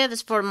mean, if it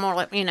was for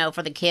more,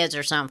 for the kids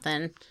or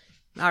something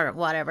or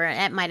whatever,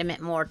 it might have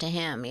meant more to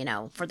him,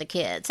 for the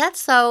kids. That's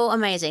so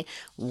amazing.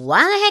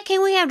 Why the heck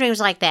can't we have dreams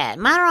like that?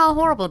 Mine are all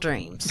horrible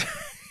dreams.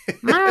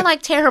 Mine are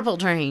like terrible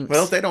dreams.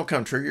 Well, if they don't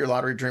come true, your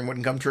lottery dream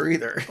wouldn't come true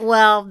either.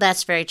 Well,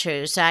 that's very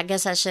true. So I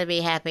guess I should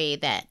be happy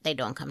that they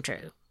don't come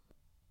true.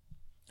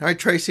 All right,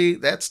 Tracy,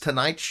 that's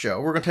tonight's show.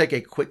 We're going to take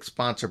a quick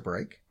sponsor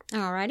break.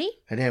 Alrighty.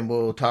 And then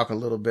we'll talk a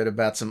little bit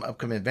about some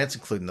upcoming events,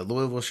 including the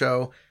Louisville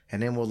show.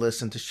 And then we'll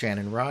listen to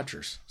Shannon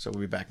Rogers. So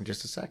we'll be back in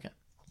just a second.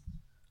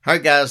 All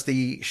right, guys,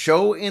 the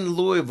show in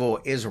Louisville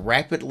is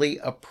rapidly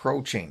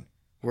approaching.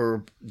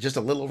 We're just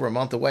a little over a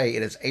month away.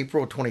 It is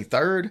April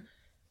 23rd.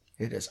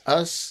 It is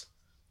us,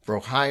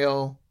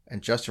 Ohio,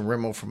 and Justin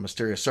Rimmel from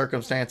Mysterious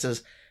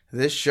Circumstances.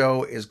 This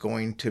show is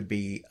going to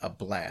be a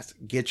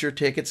blast. Get your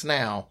tickets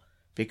now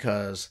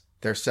because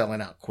they're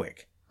selling out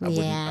quick. I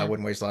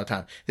wouldn't waste a lot of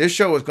time. This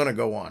show is going to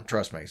go on,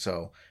 trust me.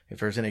 So if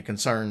there's any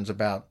concerns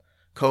about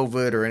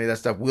COVID or any of that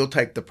stuff, we'll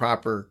take the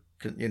proper,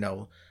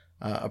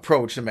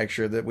 approach to make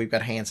sure that we've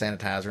got hand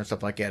sanitizer and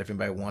stuff like that if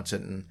anybody wants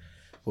it. And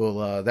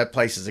we'll, that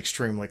place is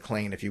extremely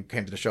clean. If you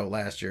came to the show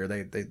last year,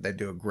 they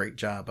do a great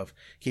job of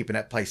keeping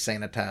that place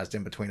sanitized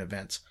in between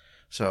events.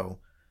 So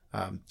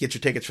Get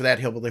your tickets for that,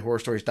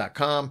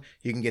 hillbillyhorrorstories.com.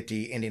 You can get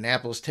the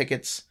Indianapolis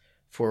tickets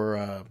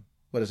for,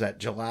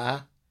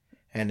 July.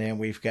 And then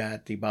we've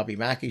got the Bobby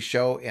Mackey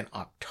show in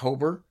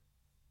October.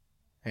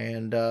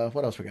 And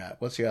what else we got?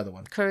 What's the other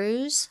one?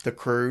 Cruise. The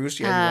Cruise.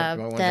 Yeah,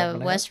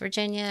 the West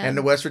Virginia. And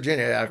the West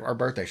Virginia, our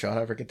birthday show. How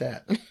did I forget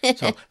that?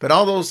 So, but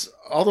all those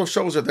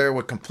shows are there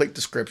with complete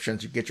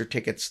descriptions. You get your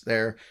tickets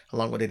there,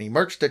 along with any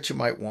merch that you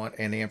might want,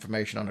 and the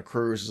information on the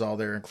cruise is all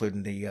there,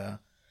 including the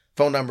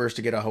phone numbers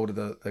to get a hold of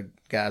the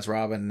guys,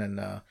 Robin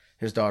and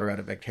his daughter out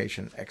of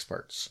Vacation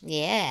Experts.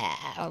 Yeah,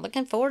 I'm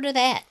looking forward to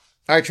that.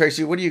 All right,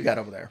 Tracy, what do you got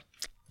over there?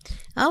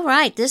 All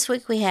right, this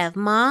week we have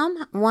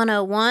Mom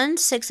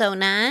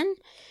 101609,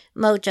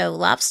 Mojo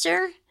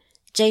Lobster,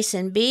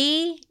 Jason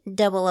B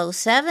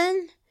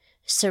 007,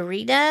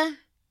 Sarita,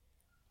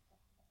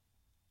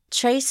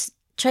 Trace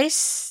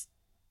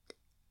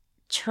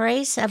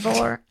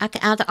Abor. I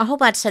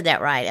hope I said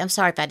that right. I'm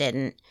sorry if I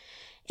didn't.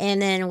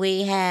 And then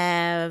we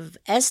have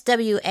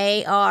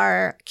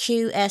SWARQSS.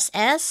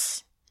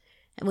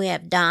 We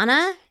have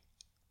Donna,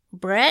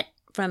 Brett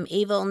from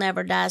Evil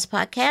Never Dies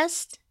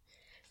podcast.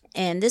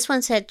 And this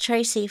one said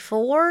Tracy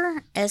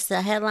 4 as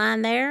the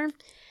headline there.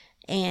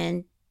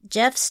 And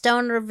Jeff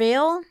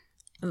Stonerville,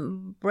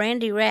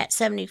 Brandy Rat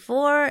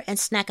 74, and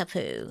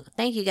Snackapoo.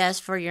 Thank you guys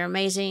for your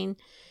amazing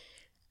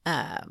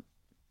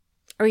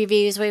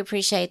reviews. We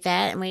appreciate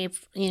that. And we,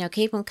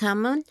 keep them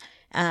coming.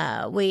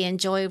 We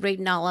enjoy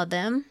reading all of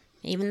them,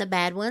 even the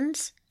bad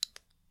ones.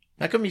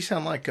 How come you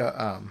sound like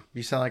a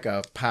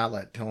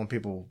pilot telling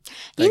people?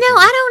 I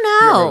don't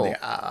know.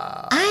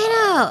 I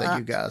know that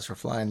you guys were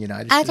flying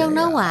United. I don't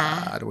know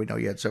why. Do we know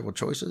you had several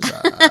choices?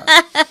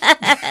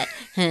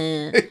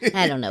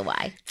 I don't know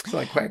why. It's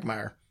like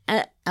Quagmire.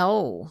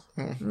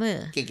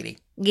 Giggity.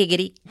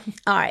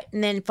 All right,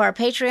 and then for our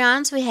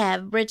Patreons, we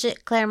have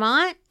Bridget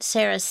Claremont,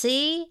 Sarah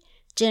C,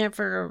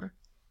 Jennifer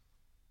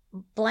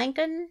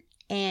Blanken,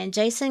 and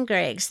Jason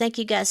Griggs. Thank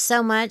you guys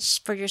so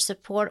much for your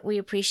support. We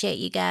appreciate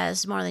you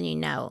guys more than you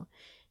know.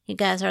 You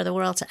guys are the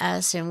world to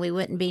us, and we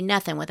wouldn't be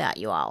nothing without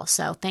you all.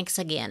 So thanks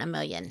again, a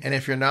million. And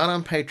if you're not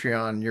on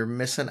Patreon, you're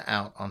missing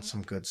out on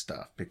some good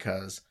stuff,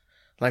 because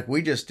like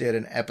we just did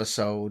an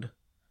episode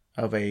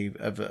of a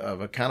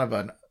kind of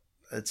an,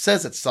 it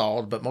says it's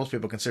solved, but most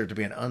people consider it to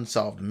be an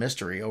unsolved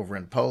mystery over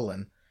in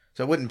Poland.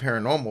 So it wasn't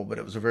paranormal, but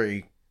it was a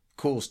very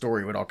cool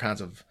story with all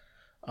kinds of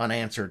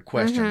unanswered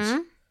questions.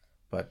 Mm-hmm.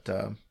 But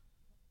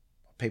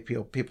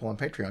people on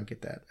Patreon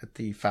get that. At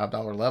the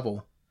 $5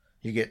 level,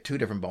 you get 2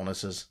 different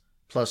bonuses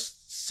plus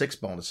 6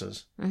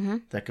 bonuses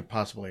that could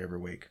possibly every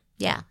week.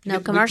 Yeah, no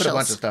commercials. We put a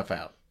bunch of stuff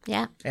out.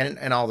 Yeah.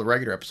 And all the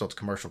regular episodes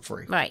commercial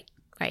free. Right.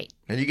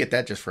 And you get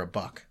that just for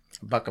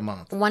 $1 a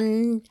month.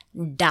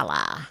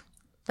 $1.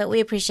 But we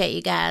appreciate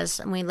you guys,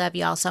 and we love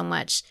you all so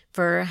much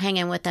for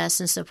hanging with us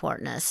and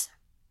supporting us.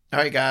 All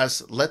right,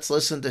 guys, let's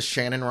listen to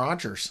Shannon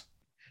Rogers.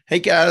 Hey,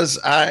 guys,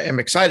 I am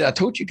excited. I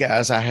told you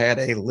guys I had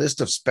a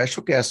list of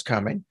special guests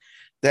coming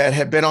that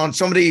have been on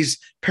some of these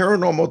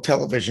paranormal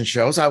television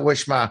shows. I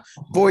wish my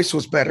voice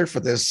was better for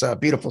this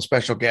beautiful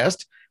special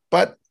guest,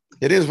 but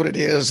it is what it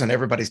is, and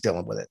everybody's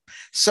dealing with it.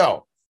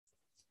 So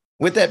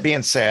with that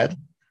being said,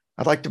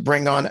 I'd like to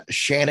bring on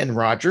Shannon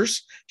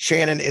Rogers.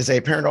 Shannon is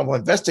a paranormal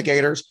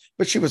investigator,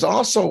 but she was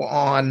also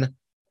on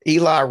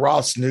Eli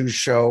Roth's news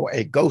show,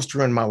 A Ghost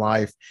Ruined My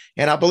Life,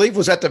 and I believe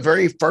was at the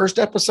very first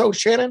episode,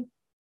 Shannon?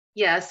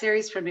 Yeah,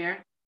 series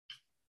premiere.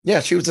 Yeah,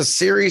 she was a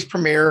series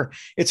premiere.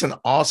 It's an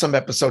awesome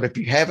episode. If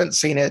you haven't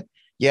seen it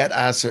yet,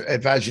 I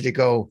advise you to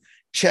go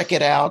check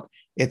it out.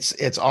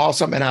 It's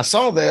awesome. And I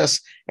saw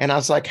this and I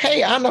was like,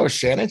 hey, I know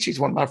Shannon.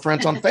 She's one of my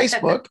friends on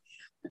Facebook.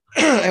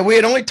 And we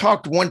had only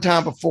talked one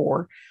time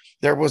before.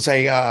 There was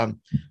a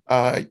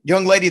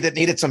young lady that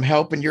needed some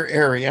help in your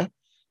area,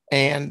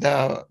 and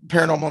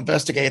paranormal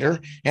investigator.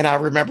 And I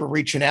remember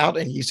reaching out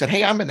and you said,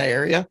 hey, I'm in the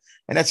area.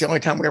 And that's the only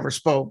time we ever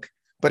spoke,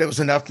 but it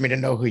was enough for me to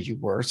know who you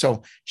were.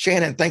 So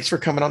Shannon, thanks for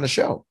coming on the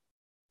show.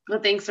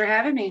 Well, thanks for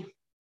having me.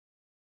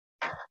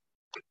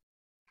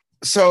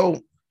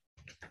 So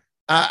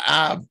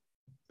I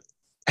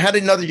had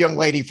another young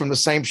lady from the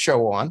same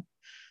show on,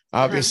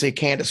 obviously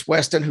Candace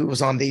Weston, who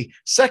was on the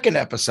second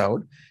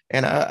episode.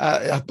 And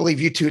I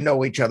believe you two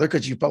know each other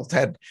because you both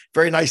had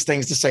very nice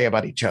things to say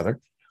about each other.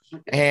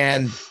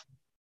 And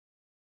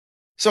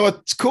so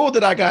it's cool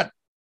that I got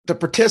the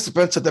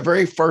participants of the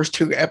very first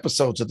 2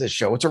 episodes of this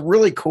show. It's a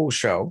really cool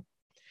show.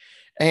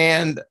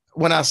 And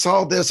when I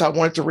saw this, I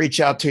wanted to reach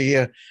out to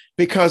you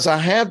because I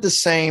have the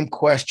same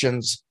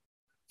questions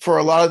for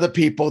a lot of the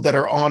people that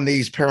are on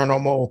these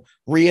paranormal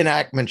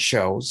reenactment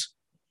shows.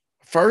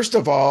 First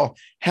of all,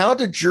 how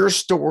did your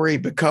story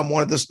become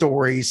one of the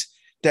stories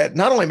that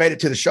not only made it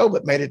to the show,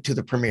 but made it to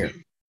the premiere?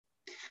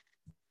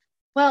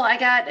 Well, I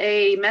got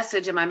a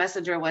message in my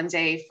messenger one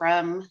day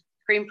from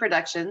Cream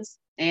Productions,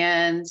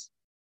 and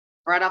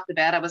right off the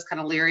bat, I was kind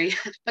of leery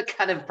what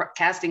kind of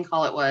casting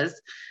call it was.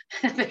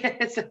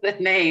 It's the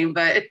name,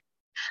 but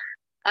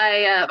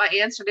I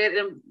answered it,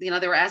 and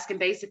they were asking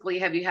basically,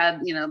 have you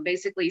had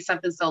basically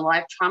something so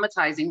life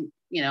traumatizing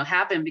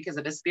happen because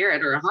of a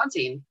spirit or a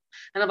haunting?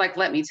 And I'm like,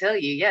 let me tell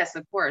you. Yes,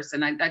 of course.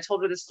 And I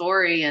told her the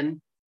story,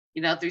 and,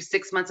 through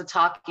 6 months of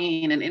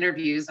talking and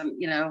interviews and,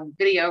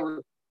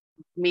 video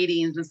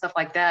meetings and stuff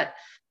like that,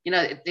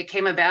 it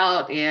came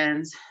about.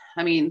 And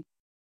I mean,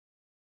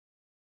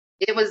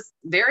 it was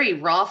very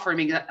raw for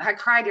me. I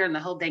cried during the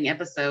whole dang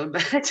episode,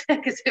 but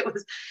because it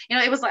was,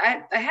 it was like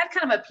I had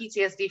kind of a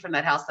PTSD from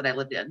that house that I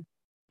lived in.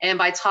 And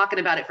by talking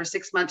about it for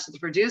 6 months to the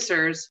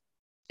producers,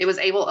 it was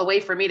a way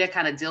for me to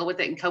kind of deal with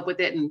it and cope with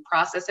it and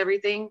process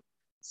everything.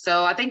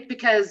 So I think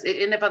because it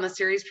ended up on the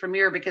series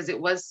premiere, because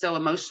it was so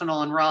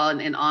emotional and raw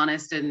and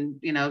honest and,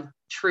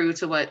 true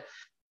to what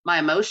my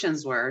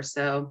emotions were.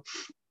 So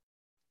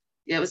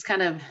it was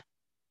kind of,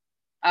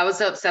 I was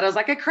so upset. I was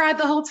like, I cried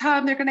the whole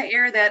time. They're going to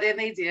air that. And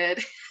they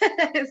did.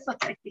 It's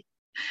like,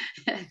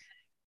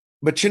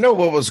 but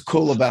what was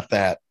cool about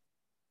that?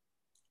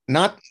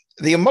 Not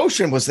the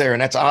emotion was there.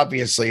 And that's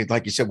obviously,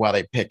 like you said, why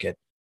they pick it.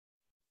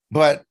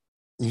 But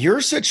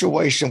your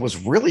situation was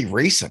really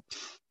recent.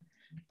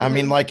 I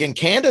mean, like in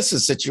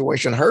Candace's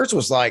situation, hers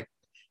was like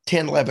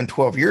 10, 11,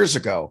 12 years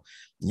ago.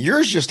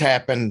 Yours just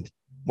happened,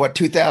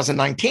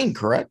 2019,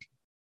 correct?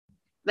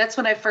 That's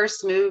when I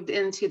first moved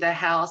into the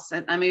house.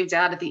 And I moved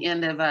out at the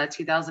end of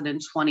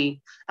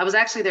 2020. I was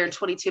actually there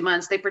 22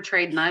 months. They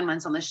portrayed 9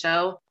 months on the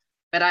show,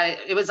 but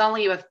it was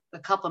only a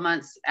couple of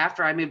months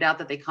after I moved out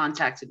that they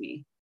contacted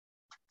me.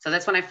 So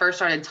that's when I first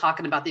started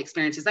talking about the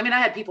experiences. I mean, I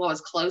had people I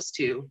was close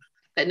to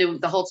that knew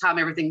the whole time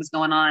everything was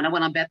going on. I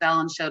went on Beth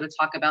Allen's show to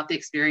talk about the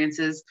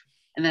experiences.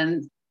 And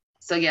then,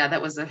 so yeah,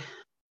 it was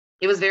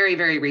very,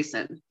 very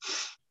recent.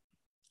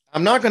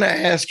 I'm not going to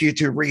ask you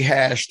to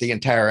rehash the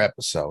entire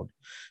episode,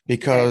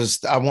 because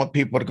I want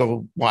people to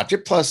go watch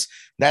it. Plus,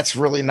 that's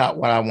really not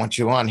what I want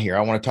you on here.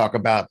 I want to talk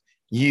about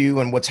you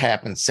and what's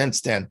happened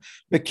since then.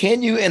 But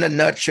can you, in a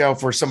nutshell,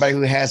 for somebody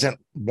who hasn't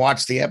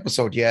watched the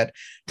episode yet,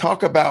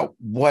 talk about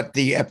what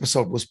the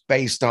episode was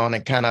based on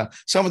and kind of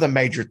some of the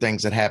major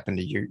things that happened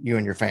to you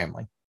and your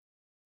family?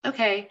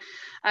 Okay.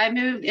 I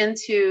moved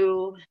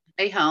into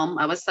a home.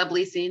 I was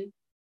subleasing,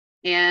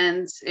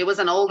 and it was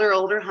an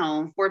older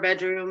home,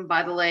 4-bedroom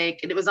by the lake.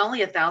 And it was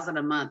only $1,000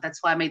 a month. That's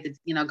why I made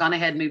gone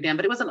ahead and moved in,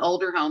 but it was an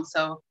older home.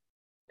 So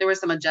there were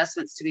some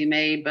adjustments to be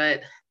made,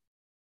 but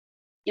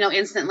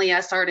instantly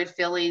I started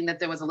feeling that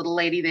there was a little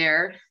lady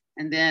there,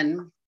 and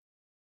then,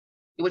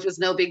 which was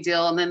no big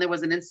deal. And then there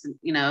was an instant,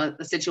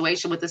 a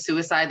situation with the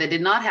suicide that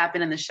did not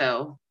happen in the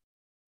show.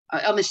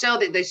 On the show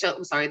that they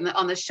showed,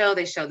 on the show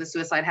they showed the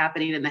suicide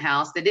happening in the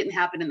house. That didn't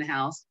happen in the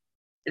house.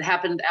 It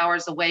happened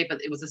hours away,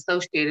 but it was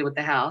associated with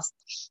the house.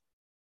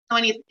 So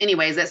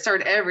anyways, that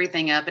stirred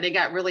everything up, and it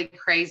got really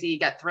crazy.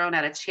 Got thrown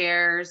out of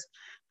chairs.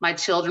 My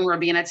children were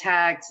being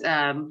attacked.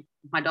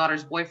 My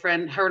daughter's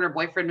boyfriend, her and her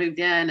boyfriend moved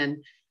in,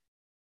 and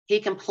he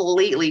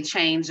completely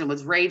changed and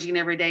was raging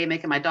every day,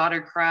 making my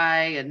daughter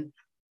cry. And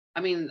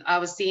I mean, I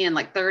was seeing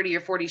like 30 or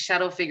 40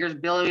 shadow figures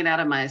billowing out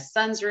of my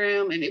son's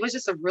room. And it was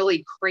just a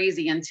really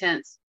crazy,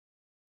 intense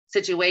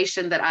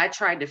situation that I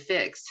tried to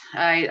fix.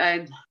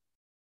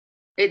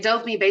 It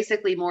dove me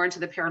basically more into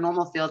the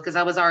paranormal field because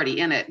I was already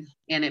in it,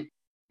 and it,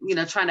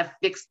 trying to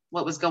fix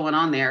what was going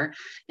on there.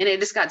 And it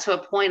just got to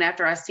a point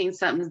after I seen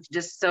something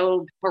just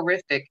so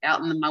horrific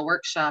out in my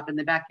workshop in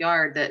the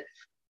backyard that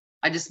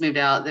I just moved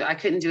out. I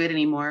couldn't do it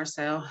anymore.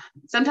 So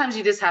sometimes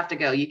you just have to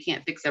go. You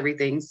can't fix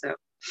everything. So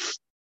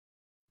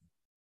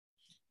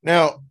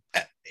now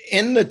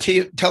in the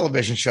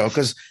television show,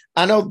 because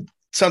I know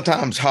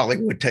sometimes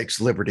Hollywood takes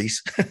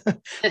liberties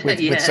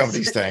with some of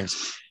these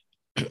things.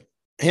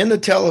 In the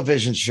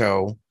television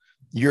show,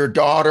 your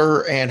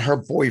daughter and her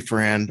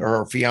boyfriend or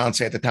her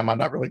fiance at the time,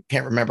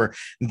 can't remember,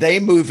 they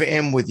move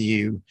in with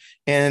you,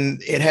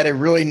 and it had a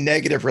really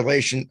negative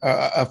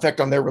effect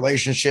on their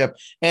relationship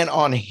and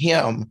on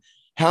him.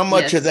 How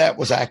much of that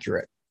was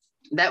accurate?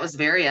 That was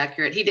very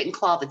accurate. He didn't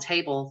claw the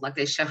table like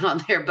they showed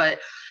on there, but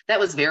that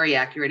was very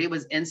accurate. It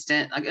was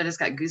instant. I just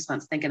got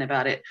goosebumps thinking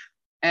about it.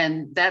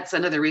 And that's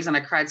another reason I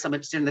cried so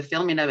much during the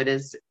filming of it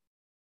is,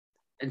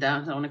 and I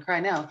don't want to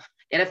cry now,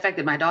 it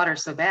affected my daughter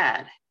so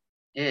bad.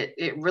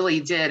 It really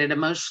did. It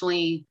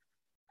emotionally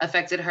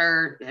affected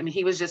her. I mean,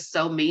 he was just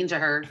so mean to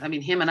her. I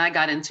mean, him and I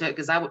got into it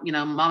because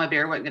Mama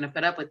Bear wasn't going to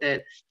put up with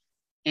it.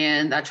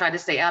 And I tried to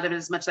stay out of it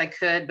as much as I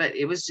could, but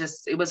it was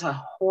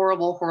a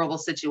horrible, horrible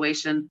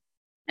situation.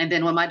 And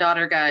then when my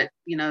daughter got,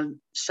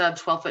 shoved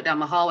 12 foot down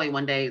the hallway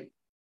one day,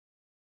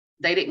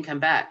 they didn't come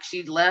back.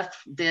 She left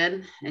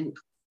then and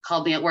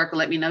called me at work and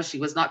let me know she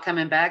was not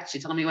coming back. She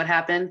told me what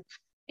happened.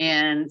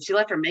 And she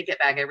left her makeup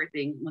bag,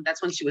 everything.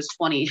 That's when she was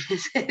 20.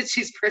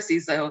 She's prissy.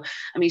 So,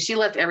 I mean, she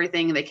left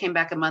everything, and they came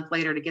back a month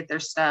later to get their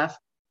stuff.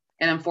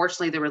 And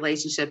unfortunately, the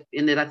relationship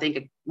ended,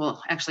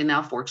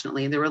 now,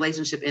 fortunately, the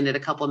relationship ended a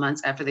couple of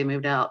months after they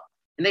moved out.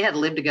 And they had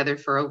lived together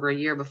for over a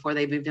year before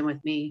they moved in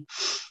with me.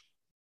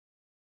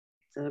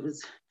 So it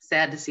was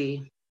sad to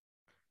see.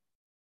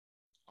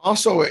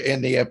 Also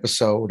in the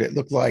episode, it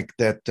looked like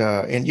that,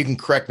 and you can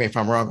correct me if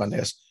I'm wrong on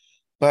this,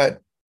 but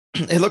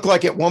it looked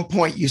like at one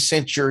point you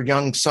sent your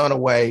young son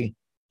away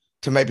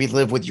to maybe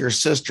live with your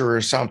sister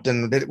or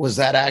something. Was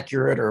that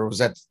accurate, or was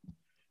that?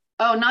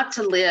 Oh, not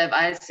to live.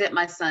 I sent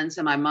my son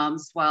to my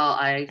mom's while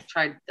I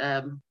tried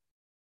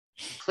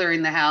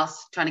clearing the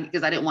house,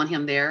 because I didn't want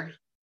him there.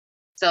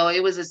 So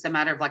it was just a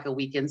matter of like a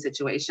weekend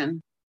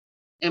situation.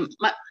 And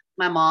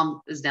my mom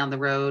is down the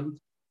road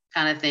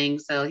kind of thing.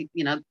 So,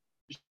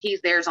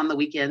 he's theirs on the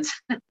weekends.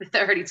 They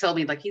already told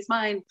me, like, he's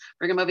mine,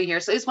 bring him over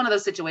here. So it's one of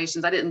those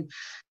situations. I didn't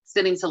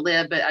send him to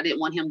live, but I didn't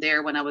want him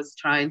there when I was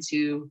trying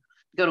to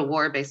go to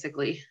war,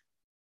 basically.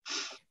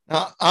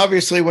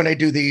 Obviously, when they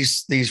do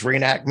these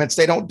reenactments,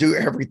 they don't do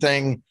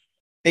everything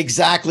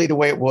exactly the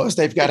way it was.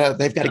 They've got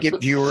to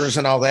get viewers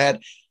and all that.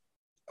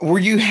 Were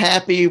you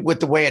happy with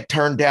the way it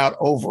turned out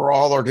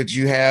overall, or did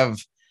you have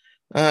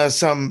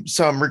some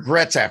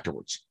regrets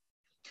afterwards?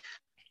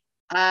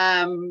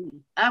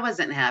 I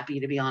wasn't happy,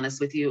 to be honest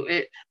with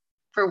you.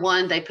 For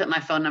one, they put my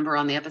phone number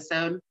on the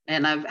episode,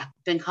 and I've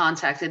been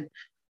contacted,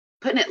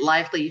 putting it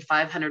lightly,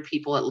 500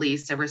 people at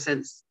least ever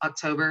since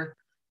October.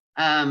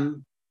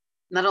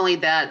 Not only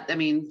that, I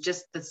mean,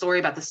 just the story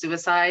about the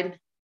suicide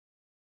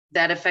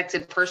that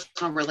affected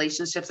personal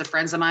relationships of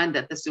friends of mine,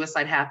 that the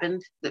suicide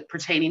happened, that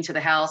pertaining to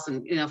the house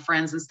and,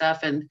 friends and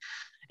stuff. And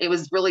it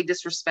was really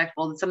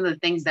disrespectful. And some of the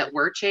things that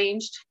were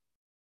changed,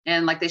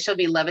 and like they showed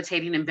me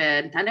levitating in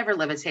bed. I never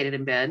levitated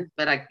in bed,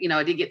 but I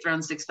did get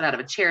thrown 6 foot out of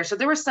a chair. So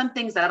there were some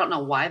things that I don't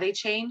know why they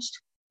changed,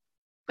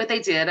 but they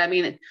did. I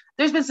mean,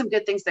 there's been some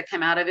good things that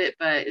come out of it,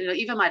 but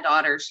even my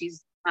daughter,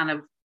 she's kind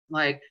of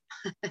like,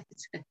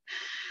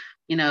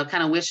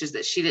 kind of wishes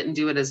that she didn't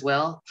do it as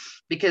well,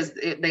 because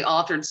they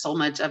altered so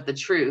much of the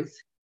truth.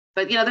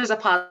 But, there's a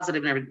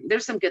positive and everything.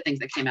 There's some good things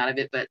that came out of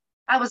it, but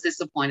I was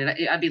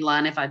disappointed. I'd be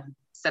lying if I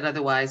said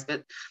otherwise.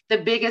 But the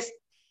biggest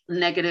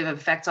negative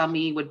effect on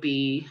me would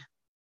be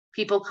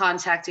people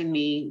contacting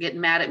me, getting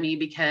mad at me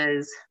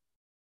because,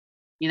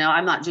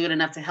 I'm not doing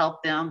enough to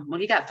help them. Well,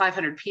 you got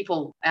 500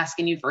 people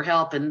asking you for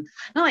help, and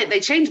not only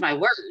they changed my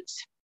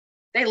words.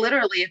 They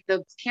literally, if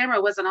the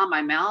camera wasn't on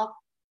my mouth,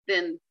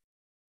 then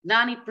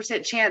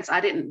 90% chance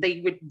they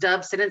would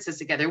dub sentences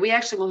together. We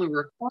actually, when we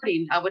were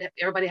recording,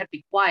 everybody had to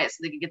be quiet so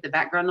they could get the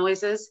background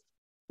noises.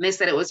 And they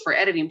said it was for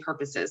editing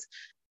purposes.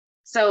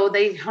 So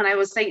when I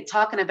was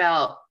talking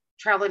about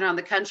traveling around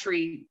the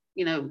country,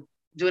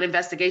 doing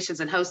investigations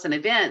and hosting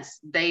events,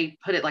 they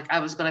put it like I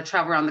was going to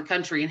travel around the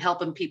country and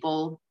helping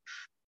people,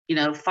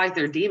 fight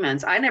their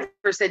demons. I never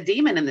said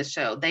demon in the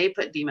show. They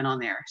put demon on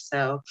there.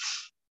 So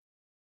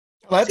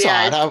that's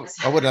odd.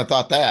 I wouldn't have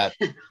thought that.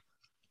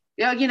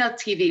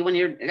 TV, when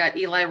you got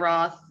Eli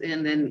Roth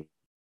and then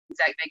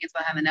Zach Bagans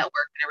behind the network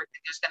and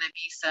everything, there's going to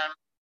be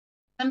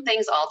some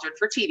things altered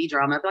for TV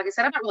drama. But like I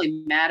said, I'm not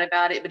really mad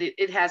about it, but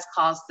it has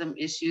caused some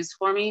issues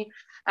for me.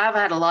 I've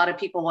had a lot of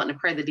people wanting to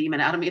pray the demon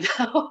out of me,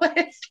 though.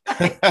 It's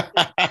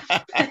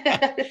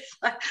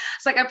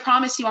like, I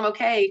promise you I'm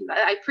okay.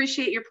 I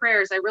appreciate your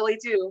prayers. I really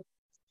do.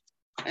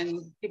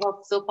 And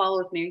people still follow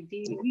with me.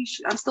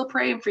 I'm still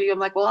praying for you. I'm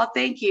like, well,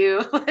 thank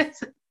you.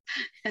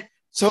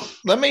 So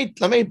let me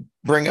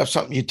bring up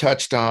something you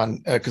touched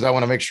on, because I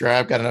want to make sure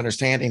I've got an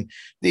understanding.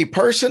 The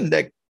person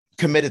that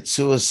committed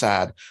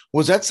suicide,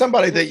 was that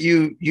somebody that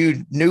you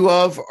knew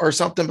of or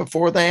something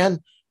before then?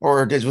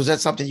 Or was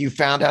that something you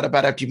found out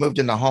about after you moved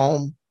in the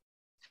home?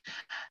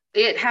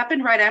 It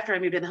happened right after I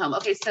moved in the home.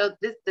 Okay, so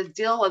the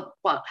deal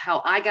of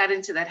how I got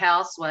into that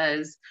house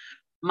was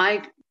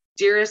my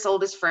dearest,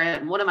 oldest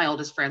friend, one of my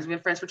oldest friends, we've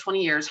been friends for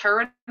 20 years,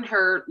 her and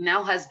her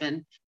now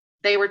husband,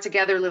 they were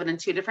together living in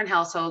 2 different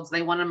households.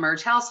 They want to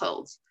merge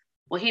households.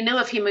 Well, he knew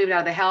if he moved out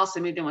of the house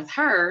and moved in with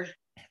her,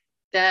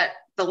 that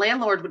the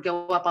landlord would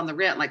go up on the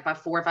rent like by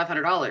 $400 or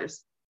 $500.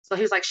 So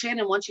he was like,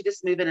 Shannon, why don't you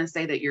just move in and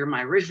say that you're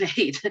my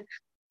roommate?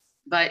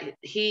 But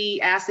he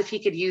asked if he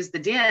could use the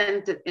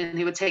den and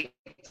he would take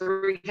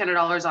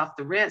 $300 off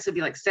the rent. So it'd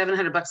be like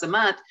 $700 a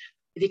month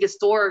if he could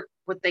store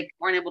what they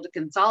weren't able to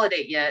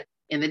consolidate yet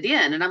in the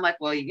den. And I'm like,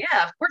 well,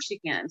 yeah, of course you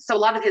can. So a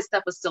lot of his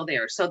stuff was still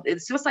there. So the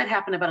suicide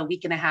happened about a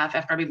week and a half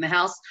after I moved in the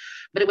house,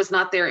 but it was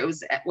not there. It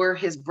was where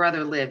his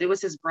brother lived. It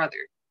was his brother.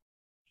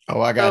 Oh,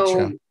 I got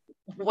you.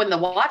 When the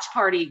watch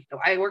party,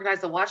 I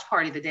organized the watch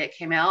party the day it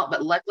came out,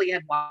 but luckily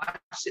I'd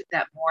watched it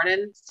that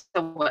morning.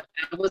 So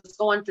I was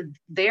going to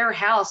their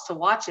house to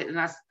watch it. And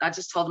I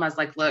just told them, I was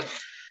like, look,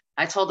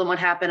 I told them what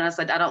happened. I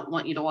said, I don't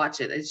want you to watch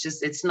it.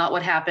 It's not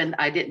what happened.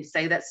 I didn't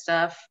say that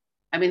stuff.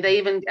 I mean, they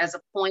even as a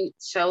point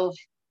show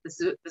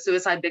the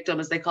suicide victim,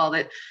 as they called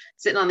it,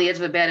 sitting on the edge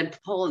of a bed and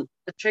pulling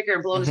the trigger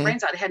and blowing his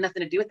brains out. It had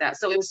nothing to do with that.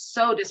 So it was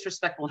so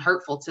disrespectful and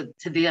hurtful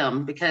to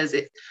them because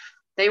it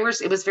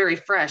was very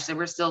fresh. They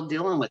were still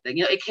dealing with it.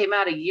 It came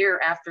out a year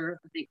after,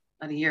 I think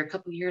a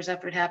couple of years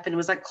after it happened. It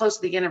was like close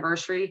to the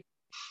anniversary.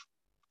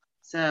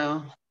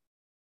 So.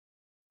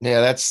 Yeah,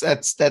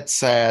 that's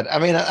sad. I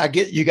mean, I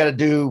get you got to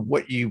do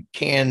what you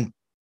can,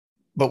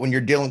 but when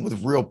you're dealing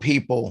with real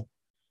people,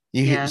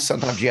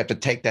 sometimes you have to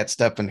take that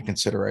stuff into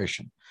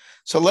consideration.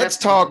 So let's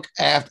talk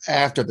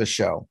after the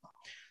show.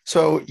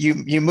 So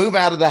you move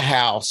out of the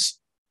house.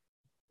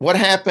 What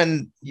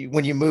happened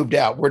when you moved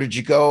out? Where did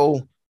you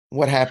go?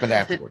 What happened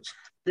afterwards?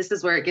 This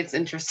is where it gets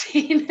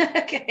interesting.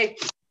 Okay.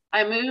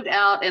 I moved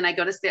out and I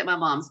go to stay at my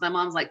mom's. My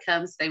mom's like,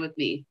 come stay with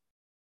me.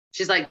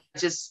 she's like,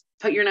 just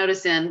put your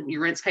notice in,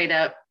 your rent's paid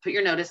up, put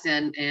your notice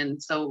in.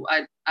 And so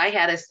I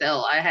had to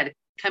sell. I had to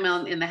come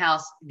in the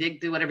house, dig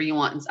through whatever you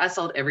want. And I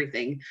sold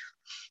everything.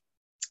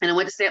 And I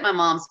went to stay at my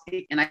mom's,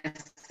 and I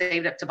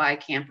saved up to buy a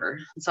camper.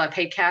 And so I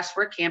paid cash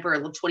for a camper, a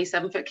little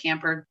 27-foot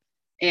camper.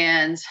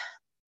 And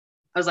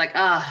I was like,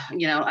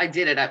 I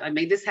did it. I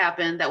made this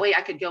happen. That way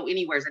I could go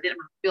anywhere. I didn't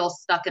feel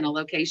stuck in a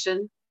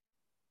location.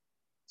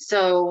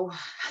 So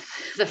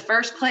the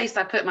first place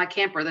I put my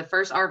camper, the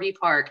first RV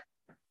park,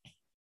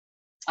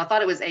 I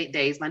thought it was 8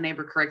 days. My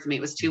neighbor corrected me.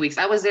 It was 2 weeks.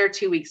 I was there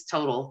 2 weeks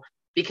total,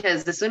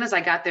 because as soon as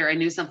I got there, I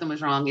knew something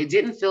was wrong. It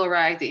didn't feel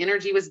right. The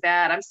energy was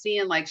bad. I'm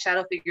seeing like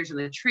shadow figures in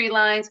the tree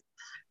lines.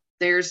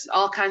 There's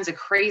all kinds of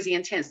crazy,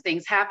 intense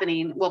things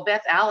happening. Well,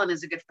 Beth Allen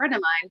is a good friend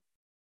of mine,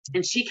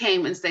 and she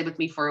came and stayed with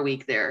me for a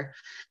week there.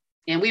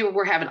 And we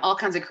were having all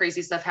kinds of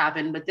crazy stuff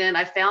happen. But then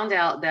I found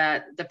out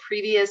that the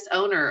previous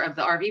owner of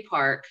the RV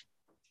park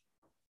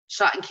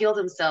shot and killed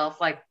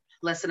himself like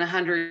less than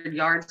 100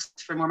 yards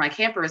from where my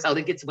camper is. Oh,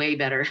 that gets way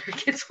better.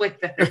 It gets way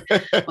better.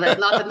 Well, that's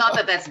not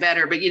that that's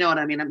better, but you know what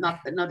I mean. I'm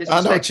not, no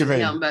disrespect. I know what you mean.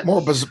 Him, but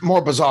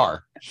more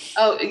bizarre.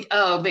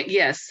 But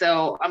yes.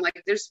 So I'm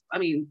like,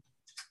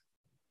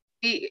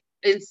 I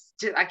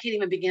can't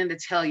even begin to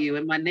tell you.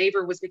 And my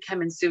neighbor was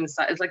becoming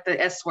suicide. It's like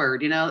the S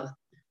word,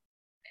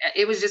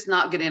 it was just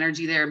not good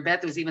energy there. And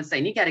Beth was even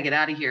saying, you got to get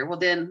out of here. Well,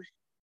 then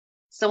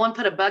someone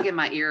put a bug in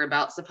my ear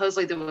about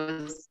supposedly there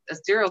was a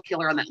serial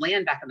killer on that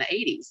land back in the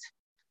 80s.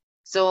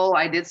 So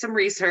I did some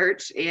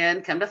research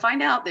and come to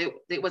find out that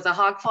it was a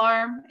hog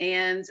farm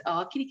and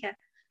kitty cat.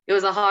 It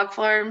was a hog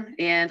farm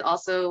and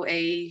also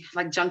a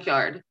like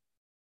junkyard.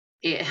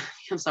 Yeah,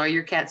 I'm sorry,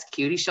 your cat's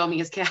cute. He's showing me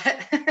his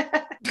cat.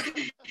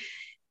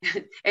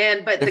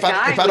 But if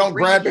I don't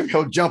grab him,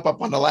 he'll jump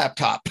up on the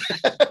laptop.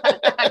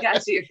 I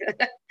got you.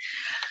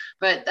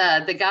 But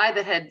the guy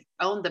that had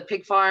owned the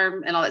pig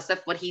farm and all that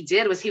stuff, what he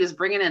did was he was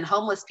bringing in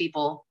homeless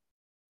people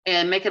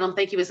and making them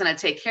think he was going to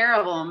take care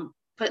of them,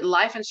 putting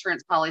life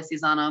insurance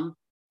policies on them,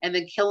 and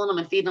then killing them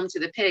and feeding them to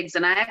the pigs.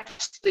 And I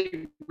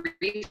actually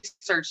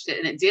researched it,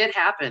 and it did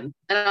happen.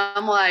 And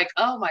I'm like,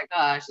 oh my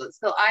gosh.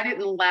 So I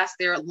didn't last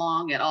there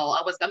long at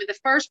all. The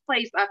first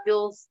place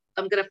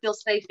I'm going to feel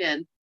safe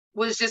in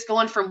was just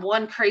going from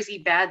one crazy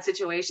bad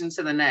situation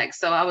to the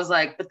next. So I was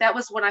like, but that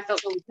was when I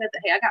felt really good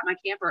that, hey, I got my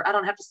camper. I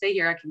don't have to stay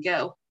here. I can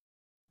go.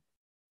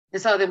 And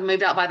so they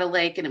moved out by the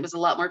lake, and it was a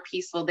lot more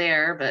peaceful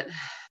there. But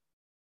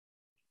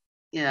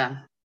yeah,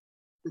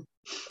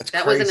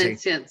 that was an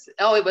intense.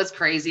 Oh, it was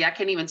crazy. I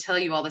can't even tell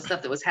you all the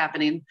stuff that was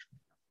happening.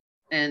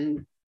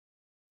 And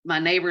my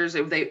neighbors,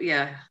 it was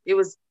a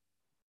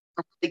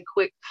really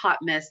quick, hot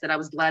mess that I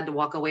was glad to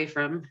walk away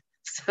from.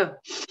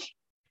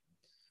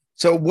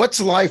 So what's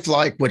life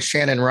like with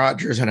Shannon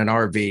Rogers in an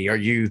RV? Are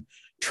you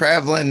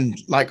traveling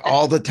like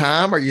all the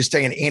time? Are you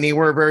staying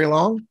anywhere very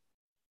long?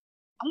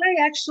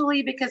 I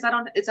actually, because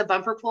it's a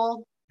bumper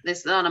pull.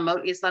 It's not an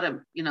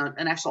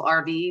actual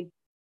RV.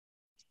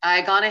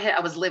 I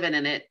was living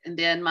in it, and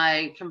then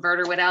my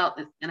converter went out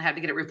and I had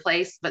to get it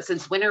replaced. But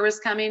since winter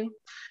was coming,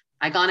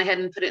 I gone ahead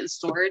and put it in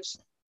storage.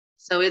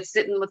 So it's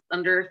sitting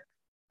under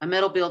a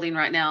metal building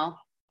right now,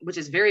 which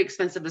is very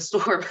expensive to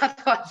store. But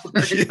through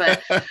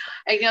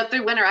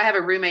winter, I have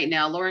a roommate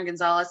now. Lauren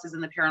Gonzalez is in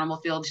the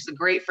paranormal field. She's a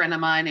great friend of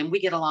mine, and we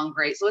get along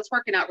great. So it's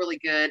working out really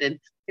good, and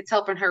it's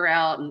helping her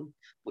out. And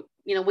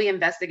we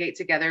investigate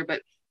together.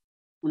 But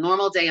a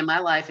normal day in my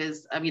life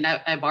is, I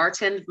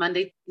bartend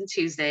Monday and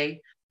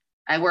Tuesday.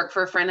 I work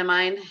for a friend of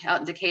mine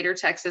out in Decatur,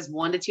 Texas,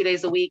 1 to 2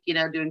 days a week,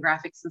 doing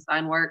graphics and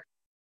sign work.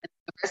 And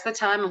the rest of the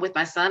time I'm with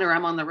my son, or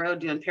I'm on the road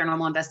doing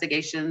paranormal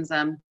investigations,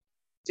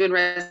 doing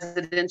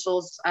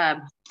residentials.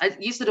 I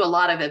used to do a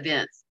lot of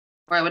events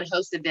where I would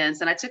host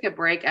events, and I took a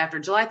break after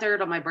July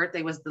 3rd on my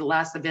birthday was the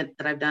last event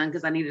that I've done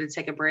because I needed to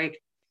take a break.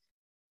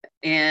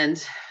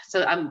 And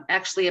so I'm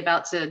actually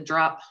about to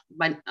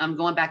I'm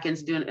going back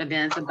into doing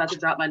events. I'm about to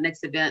drop my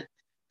next event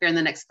here in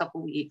the next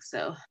couple of weeks.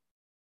 So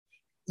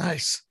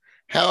nice.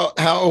 How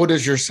old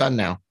is your son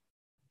now?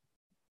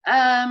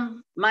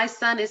 My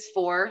son is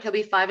 4. He'll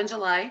be 5 in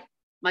July.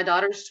 My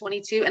daughter's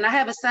 22, and I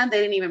have a son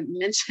they didn't even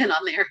mention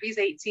on there. He's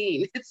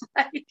 18. It's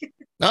like,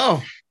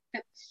 oh,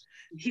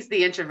 he's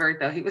the introvert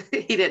though. He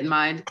didn't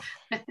mind.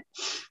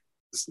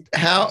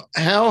 How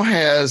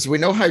we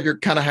know how your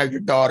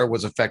daughter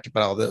was affected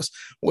by all this.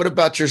 What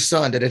about your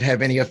son? Did it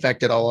have any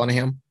effect at all on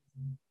him?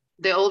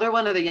 The older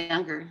one or the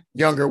younger?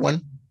 Younger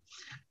one.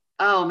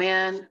 Oh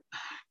man,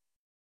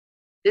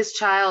 this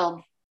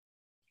child,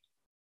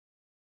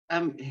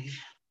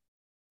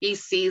 he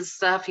sees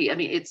stuff.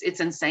 It's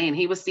insane.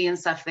 He was seeing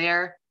stuff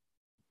there.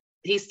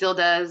 He still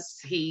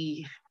does.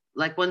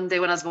 Like one day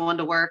when I was going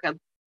to work, I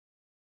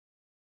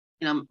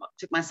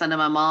took my son to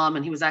my mom,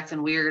 and he was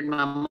acting weird.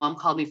 My mom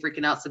called me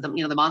freaking out, said,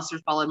 the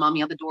monsters followed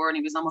mommy out the door, and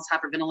he was almost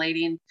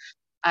hyperventilating.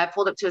 I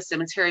pulled up to a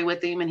cemetery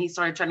with him, and he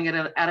started trying to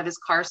get out of his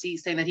car seat,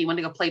 saying that he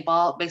wanted to go play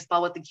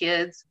baseball with the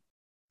kids.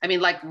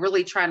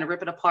 Really trying to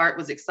rip it apart,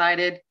 was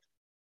excited.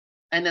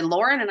 And then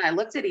Lauren and I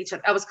looked at each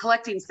other. I was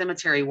collecting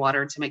cemetery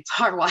water to make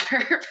tar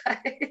water.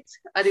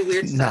 I do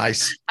weird stuff.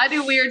 Nice. I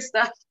do weird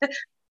stuff.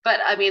 But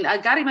I mean, I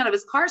got him out of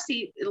his car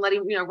seat and let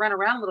him, run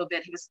around a little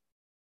bit. He was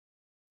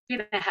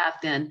 3.5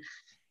 then.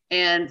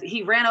 And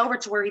he ran over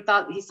to where he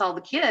thought he saw the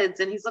kids,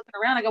 and he's looking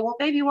around. I go, well,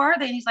 baby, where are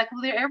they? And he's like,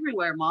 well, they're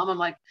everywhere, Mom. I'm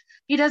like,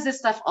 he does this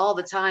stuff all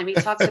the time. He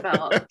talks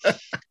about,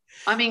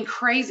 I mean,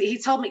 crazy. He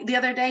told me the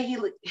other day,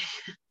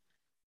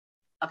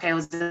 I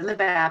was in the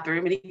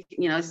bathroom, and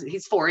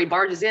he's 4, he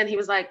barges in. He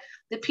was like,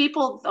 the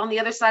people on the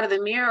other side of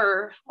the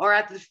mirror are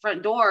at the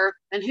front door,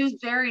 and who's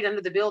buried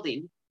under the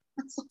building?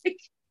 It's like,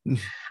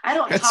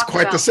 That's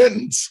quite the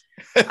sentence.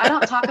 I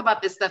don't talk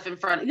about this stuff in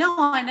front. No,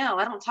 I know.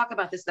 I don't talk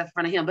about this stuff in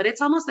front of him, but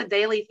it's almost a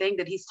daily thing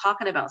that he's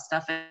talking about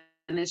stuff,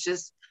 and it's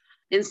just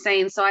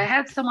insane. So I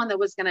had someone that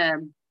was going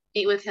to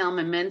meet with him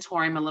and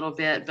mentor him a little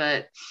bit,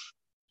 but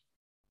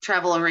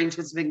travel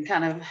arrangements have been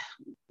kind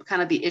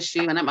of the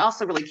issue. And I'm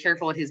also really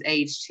careful at his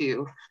age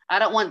too. I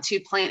don't want to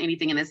plant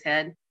anything in his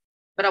head,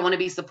 but I want to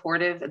be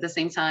supportive at the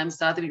same time.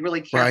 So I have to be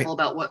really careful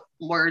about what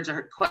words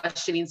are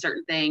questioning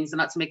certain things and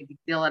not to make a big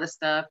deal out of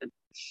stuff. And,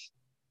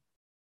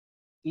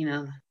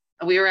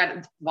 we were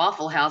at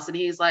Waffle House, and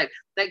he's like,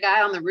 that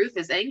guy on the roof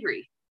is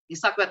angry.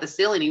 He's talking about the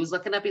ceiling. He was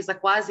looking up. He's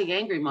like, why is he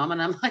angry, Mom?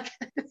 And I'm like,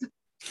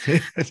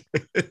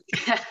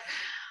 yeah.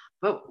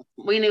 But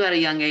we knew at a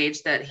young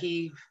age that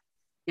he,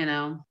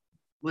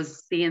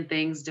 was seeing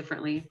things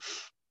differently.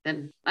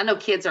 And I know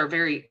kids are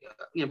very,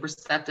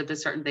 receptive to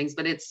certain things,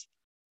 but it's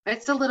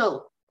a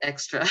little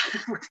extra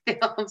with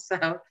him.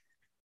 So.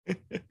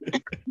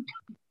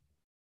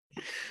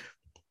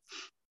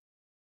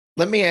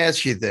 Let me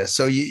ask you this.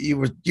 So you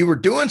were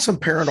doing some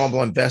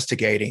paranormal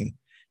investigating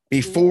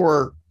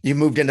before you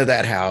moved into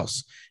that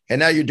house, and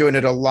now you're doing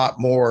it a lot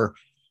more.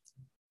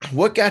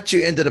 What got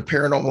you into the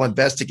paranormal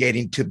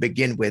investigating to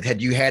begin with?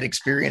 Had you had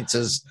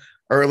experiences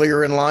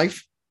earlier in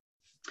life?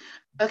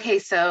 Okay,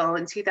 so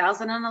in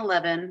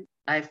 2011,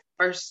 I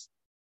first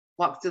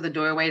walked through the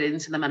doorway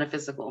into the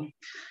metaphysical.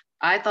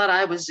 I thought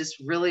I was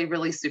just really,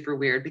 really super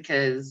weird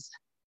because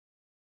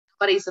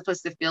nobody's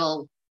supposed to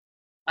feel.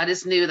 I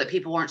just knew that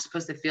people weren't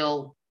supposed to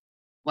feel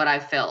what I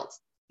felt,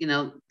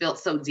 felt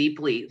so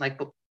deeply, like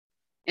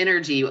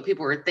energy, what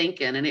people were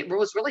thinking. And it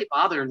was really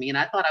bothering me. And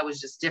I thought I was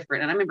just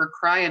different. And I remember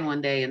crying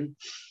one day, and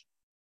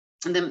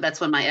then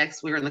that's when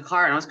we were in the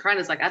car, and I was crying.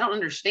 It's like, I don't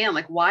understand.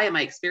 Like, why am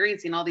I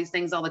experiencing all these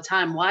things all the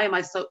time? Why am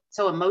I so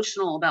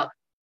emotional about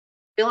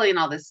feeling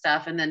all this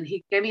stuff? And then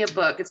he gave me a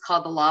book. It's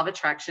called The Law of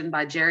Attraction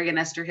by Jerry and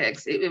Esther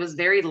Hicks. It was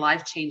very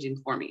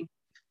life-changing for me.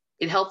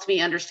 It helped me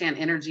understand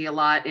energy a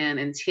lot, and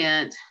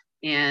intent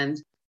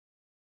and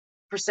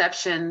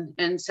perception.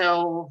 And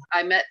so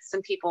I met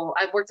some people.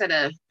 I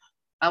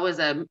was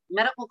a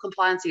medical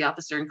compliance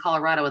officer in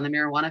Colorado in the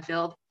marijuana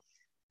field.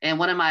 And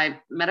one of my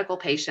medical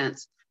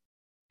patients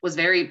was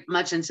very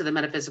much into the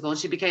metaphysical, and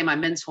she became my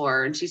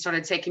mentor, and she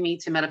started taking me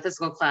to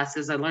metaphysical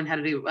classes. I learned how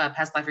to do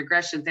past life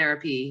regression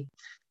therapy.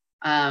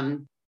 I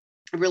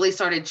really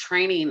started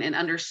training and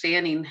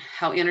understanding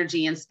how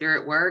energy and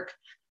spirit work.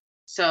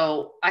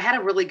 So I had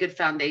a really good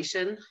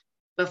foundation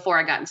before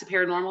I got into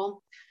paranormal.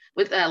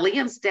 With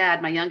Liam's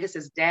dad, my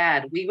youngest's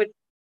dad, we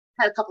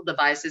had a couple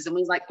devices, and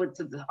we went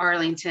to the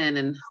Arlington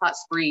and Hot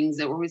Springs,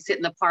 where we sit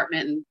in the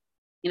apartment and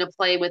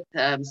play with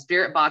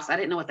Spirit Box. I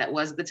didn't know what that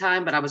was at the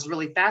time, but I was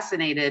really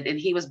fascinated, and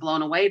he was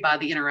blown away by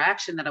the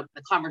interaction the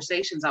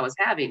conversations I was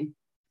having.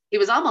 He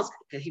was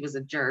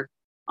a jerk,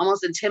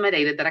 almost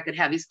intimidated that I could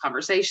have these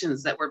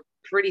conversations that were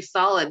pretty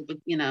solid, but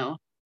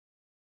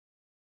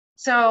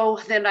So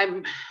then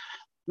I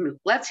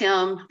left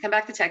him, come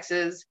back to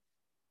Texas,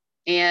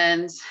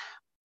 and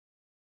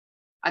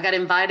I got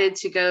invited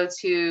to go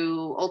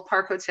to Old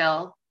Park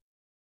Hotel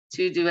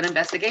to do an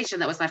investigation.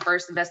 That was my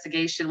first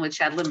investigation with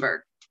Chad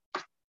Lindbergh.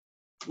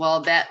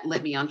 Well, that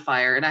lit me on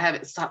fire, and I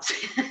haven't stopped.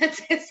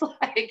 It's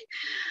like,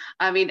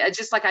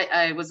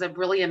 I was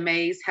really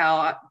amazed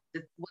how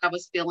what I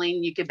was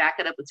feeling, you could back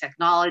it up with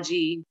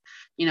technology,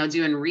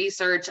 doing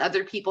research,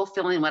 other people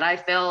feeling what I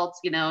felt,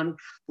 and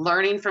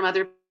learning from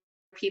other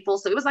people.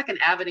 So it was like an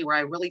avenue where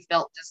I really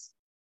felt just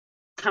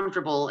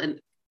comfortable, and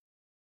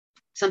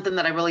something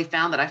that I really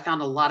found that I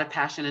found a lot of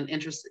passion and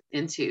interest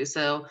into.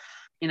 So,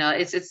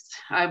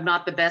 I'm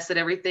not the best at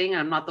everything.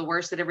 I'm not the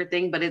worst at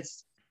everything, but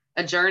it's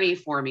a journey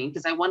for me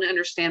because I want to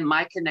understand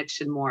my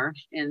connection more.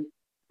 And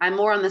I'm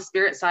more on the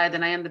spirit side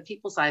than I am the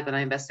people side that I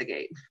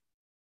investigate.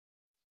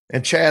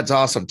 And Chad's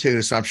awesome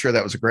too. So I'm sure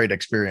that was a great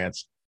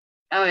experience.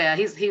 Oh yeah.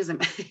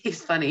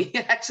 He's funny.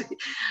 Actually,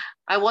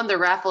 I won the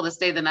raffle to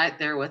stay the night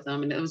there with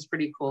him, and it was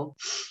pretty cool.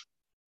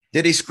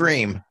 Did he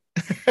scream?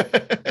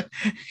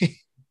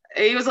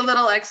 He was a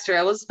little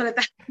extra. Let's put it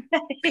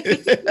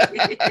that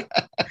way.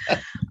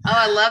 Oh,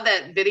 I love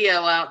that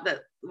video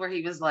where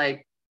he was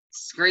like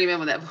screaming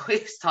when that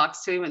voice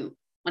talks to him, and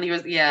when he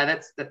was,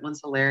 that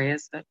one's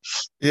hilarious. But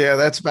yeah,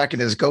 that's back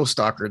in his Ghost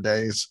Stalker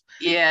days.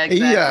 Yeah,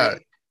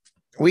 exactly.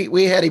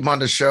 We had him on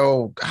the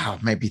show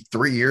maybe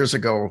 3 years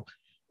ago,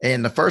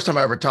 and the first time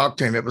I ever talked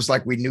to him, it was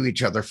like we knew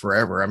each other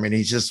forever. I mean,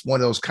 he's just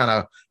one of those kind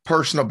of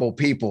personable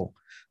people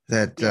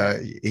that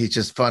he's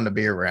just fun to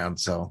be around.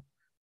 So.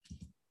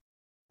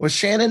 Well,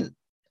 Shannon,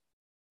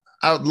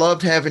 I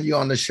loved having you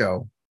on the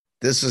show.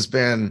 This has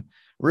been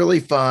really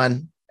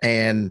fun.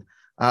 And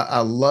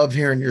I love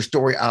hearing your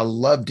story. I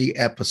love the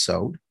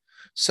episode.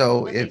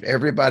 So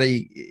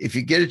if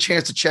you get a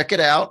chance to check it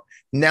out,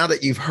 now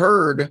that you've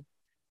heard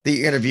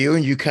the interview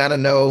and you kind of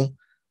know,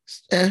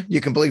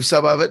 you can believe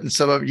some of it and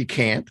some of it you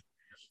can't.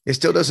 It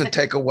still doesn't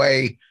take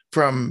away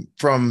from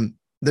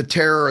the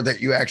terror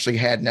that you actually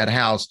had in that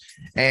house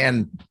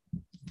and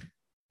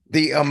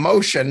the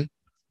emotion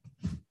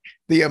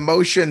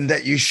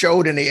that you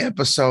showed in the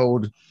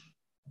episode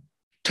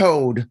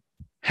told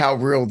how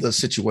real the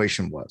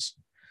situation was.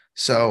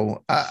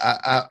 So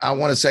I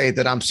want to say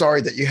that I'm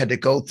sorry that you had to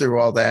go through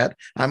all that.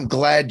 I'm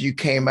glad you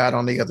came out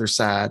on the other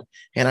side,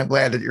 and I'm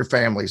glad that your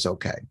family's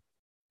okay.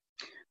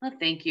 Well,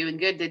 thank you. And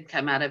good did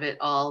come out of it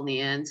all in the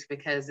end,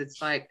 because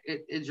it's like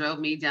it drove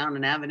me down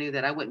an avenue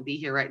that I wouldn't be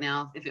here right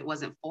now if it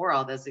wasn't for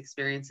all those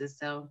experiences.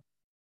 So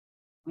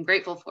I'm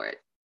grateful for it.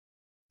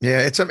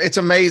 Yeah, it's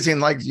amazing.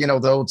 Like, the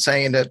old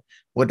saying that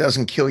what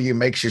doesn't kill you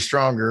makes you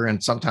stronger.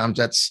 And sometimes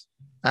that's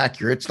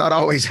accurate. It's not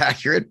always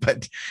accurate,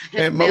 but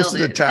most of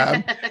the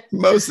time,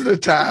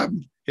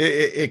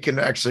 it can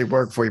actually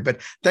work for you.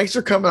 But thanks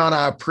for coming on.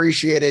 I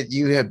appreciate it.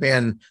 You have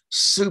been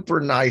super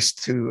nice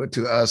to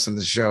us in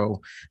the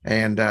show.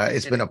 And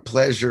it's been a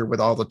pleasure with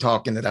all the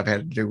talking that I've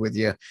had to do with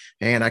you.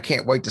 And I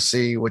can't wait to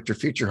see what your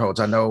future holds.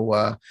 I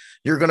know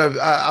you're going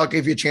to, I'll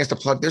give you a chance to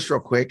plug this real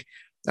quick.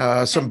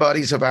 Some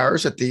buddies of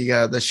ours at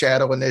the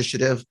Shadow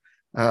Initiative,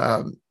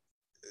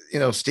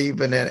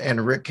 Stephen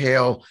and Rick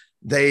Hale,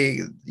 they,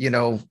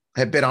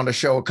 have been on the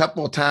show a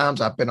couple of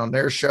times. I've been on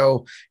their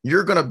show.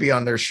 You're going to be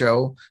on their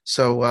show.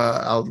 So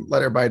I'll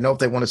let everybody know if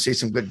they want to see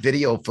some good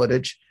video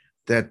footage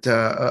that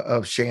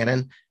of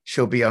Shannon.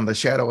 She'll be on the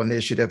Shadow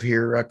Initiative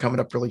here coming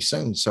up really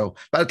soon. So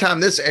by the time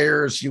this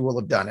airs, you will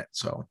have done it.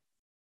 So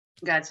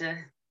gotcha.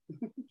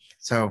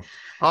 So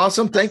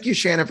awesome. Thank you,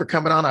 Shannon, for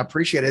coming on. I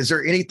appreciate it. Is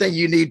there anything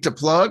you need to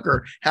plug,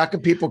 or how can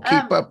people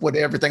keep up with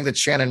everything that's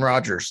Shannon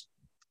Rogers?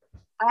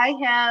 I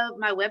have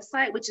my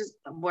website, which is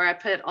where I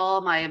put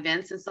all my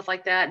events and stuff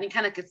like that. And you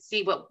kind of could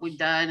see what we've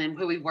done and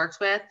who we've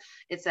worked with.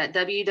 It's at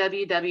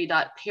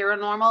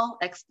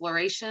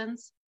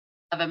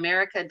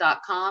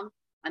www.paranormalexplorationsofamerica.com.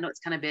 I know it's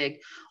kind of big.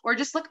 Or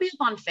just look me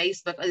up on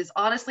Facebook. It's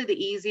honestly the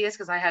easiest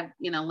because I have,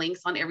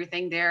 links on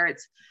everything there.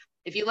 It's,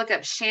 if you look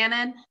up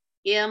Shannon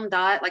M.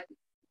 like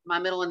my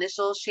middle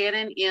initial,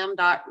 Shannon M.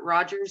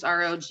 Rogers,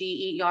 Rogers.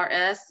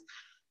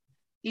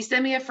 You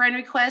send me a friend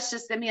request,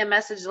 just send me a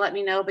message to let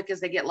me know, because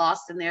they get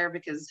lost in there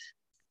because,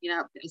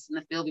 it's in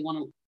the field. We want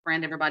to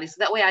friend everybody. So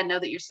that way I know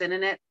that you're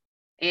sending it.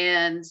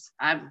 And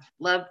I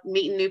love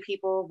meeting new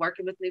people,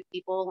 working with new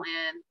people,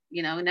 and,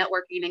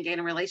 networking and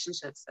gaining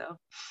relationships. So.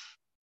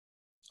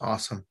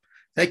 Awesome.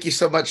 Thank you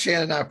so much,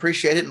 Shannon. I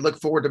appreciate it and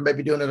look forward to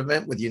maybe doing an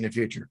event with you in the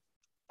future.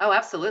 Oh,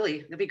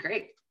 absolutely. That'd be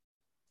great.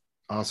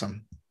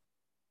 Awesome.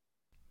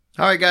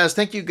 All right, guys.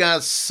 Thank you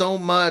guys so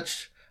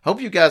much. Hope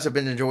you guys have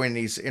been enjoying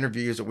these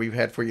interviews that we've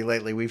had for you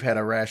lately. We've had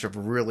a rash of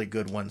really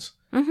good ones.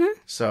 Mm-hmm.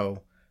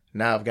 So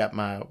now I've got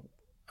my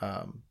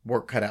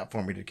work cut out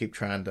for me to keep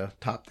trying to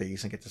top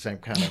these and get the same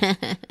kind of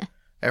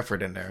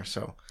effort in there.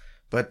 So,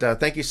 but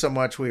thank you so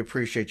much. We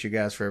appreciate you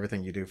guys for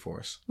everything you do for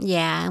us.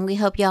 Yeah, and we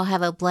hope y'all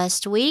have a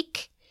blessed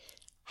week.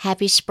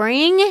 Happy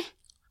spring.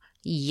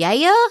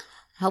 Yeah.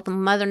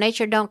 Hoping Mother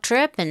Nature don't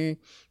trip and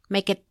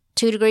make it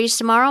 2 degrees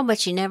tomorrow,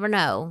 but you never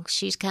know.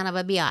 She's kind of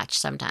a biatch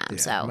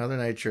sometimes. Yeah, so Mother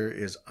Nature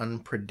is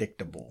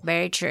unpredictable.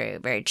 Very true.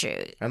 Very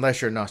true.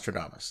 Unless you're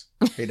Nostradamus.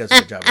 He does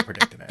a good job of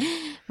predicting that.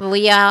 Well,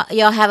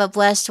 y'all have a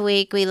blessed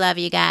week. We love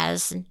you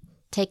guys.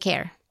 Take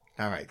care.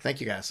 All right.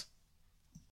 Thank you, guys.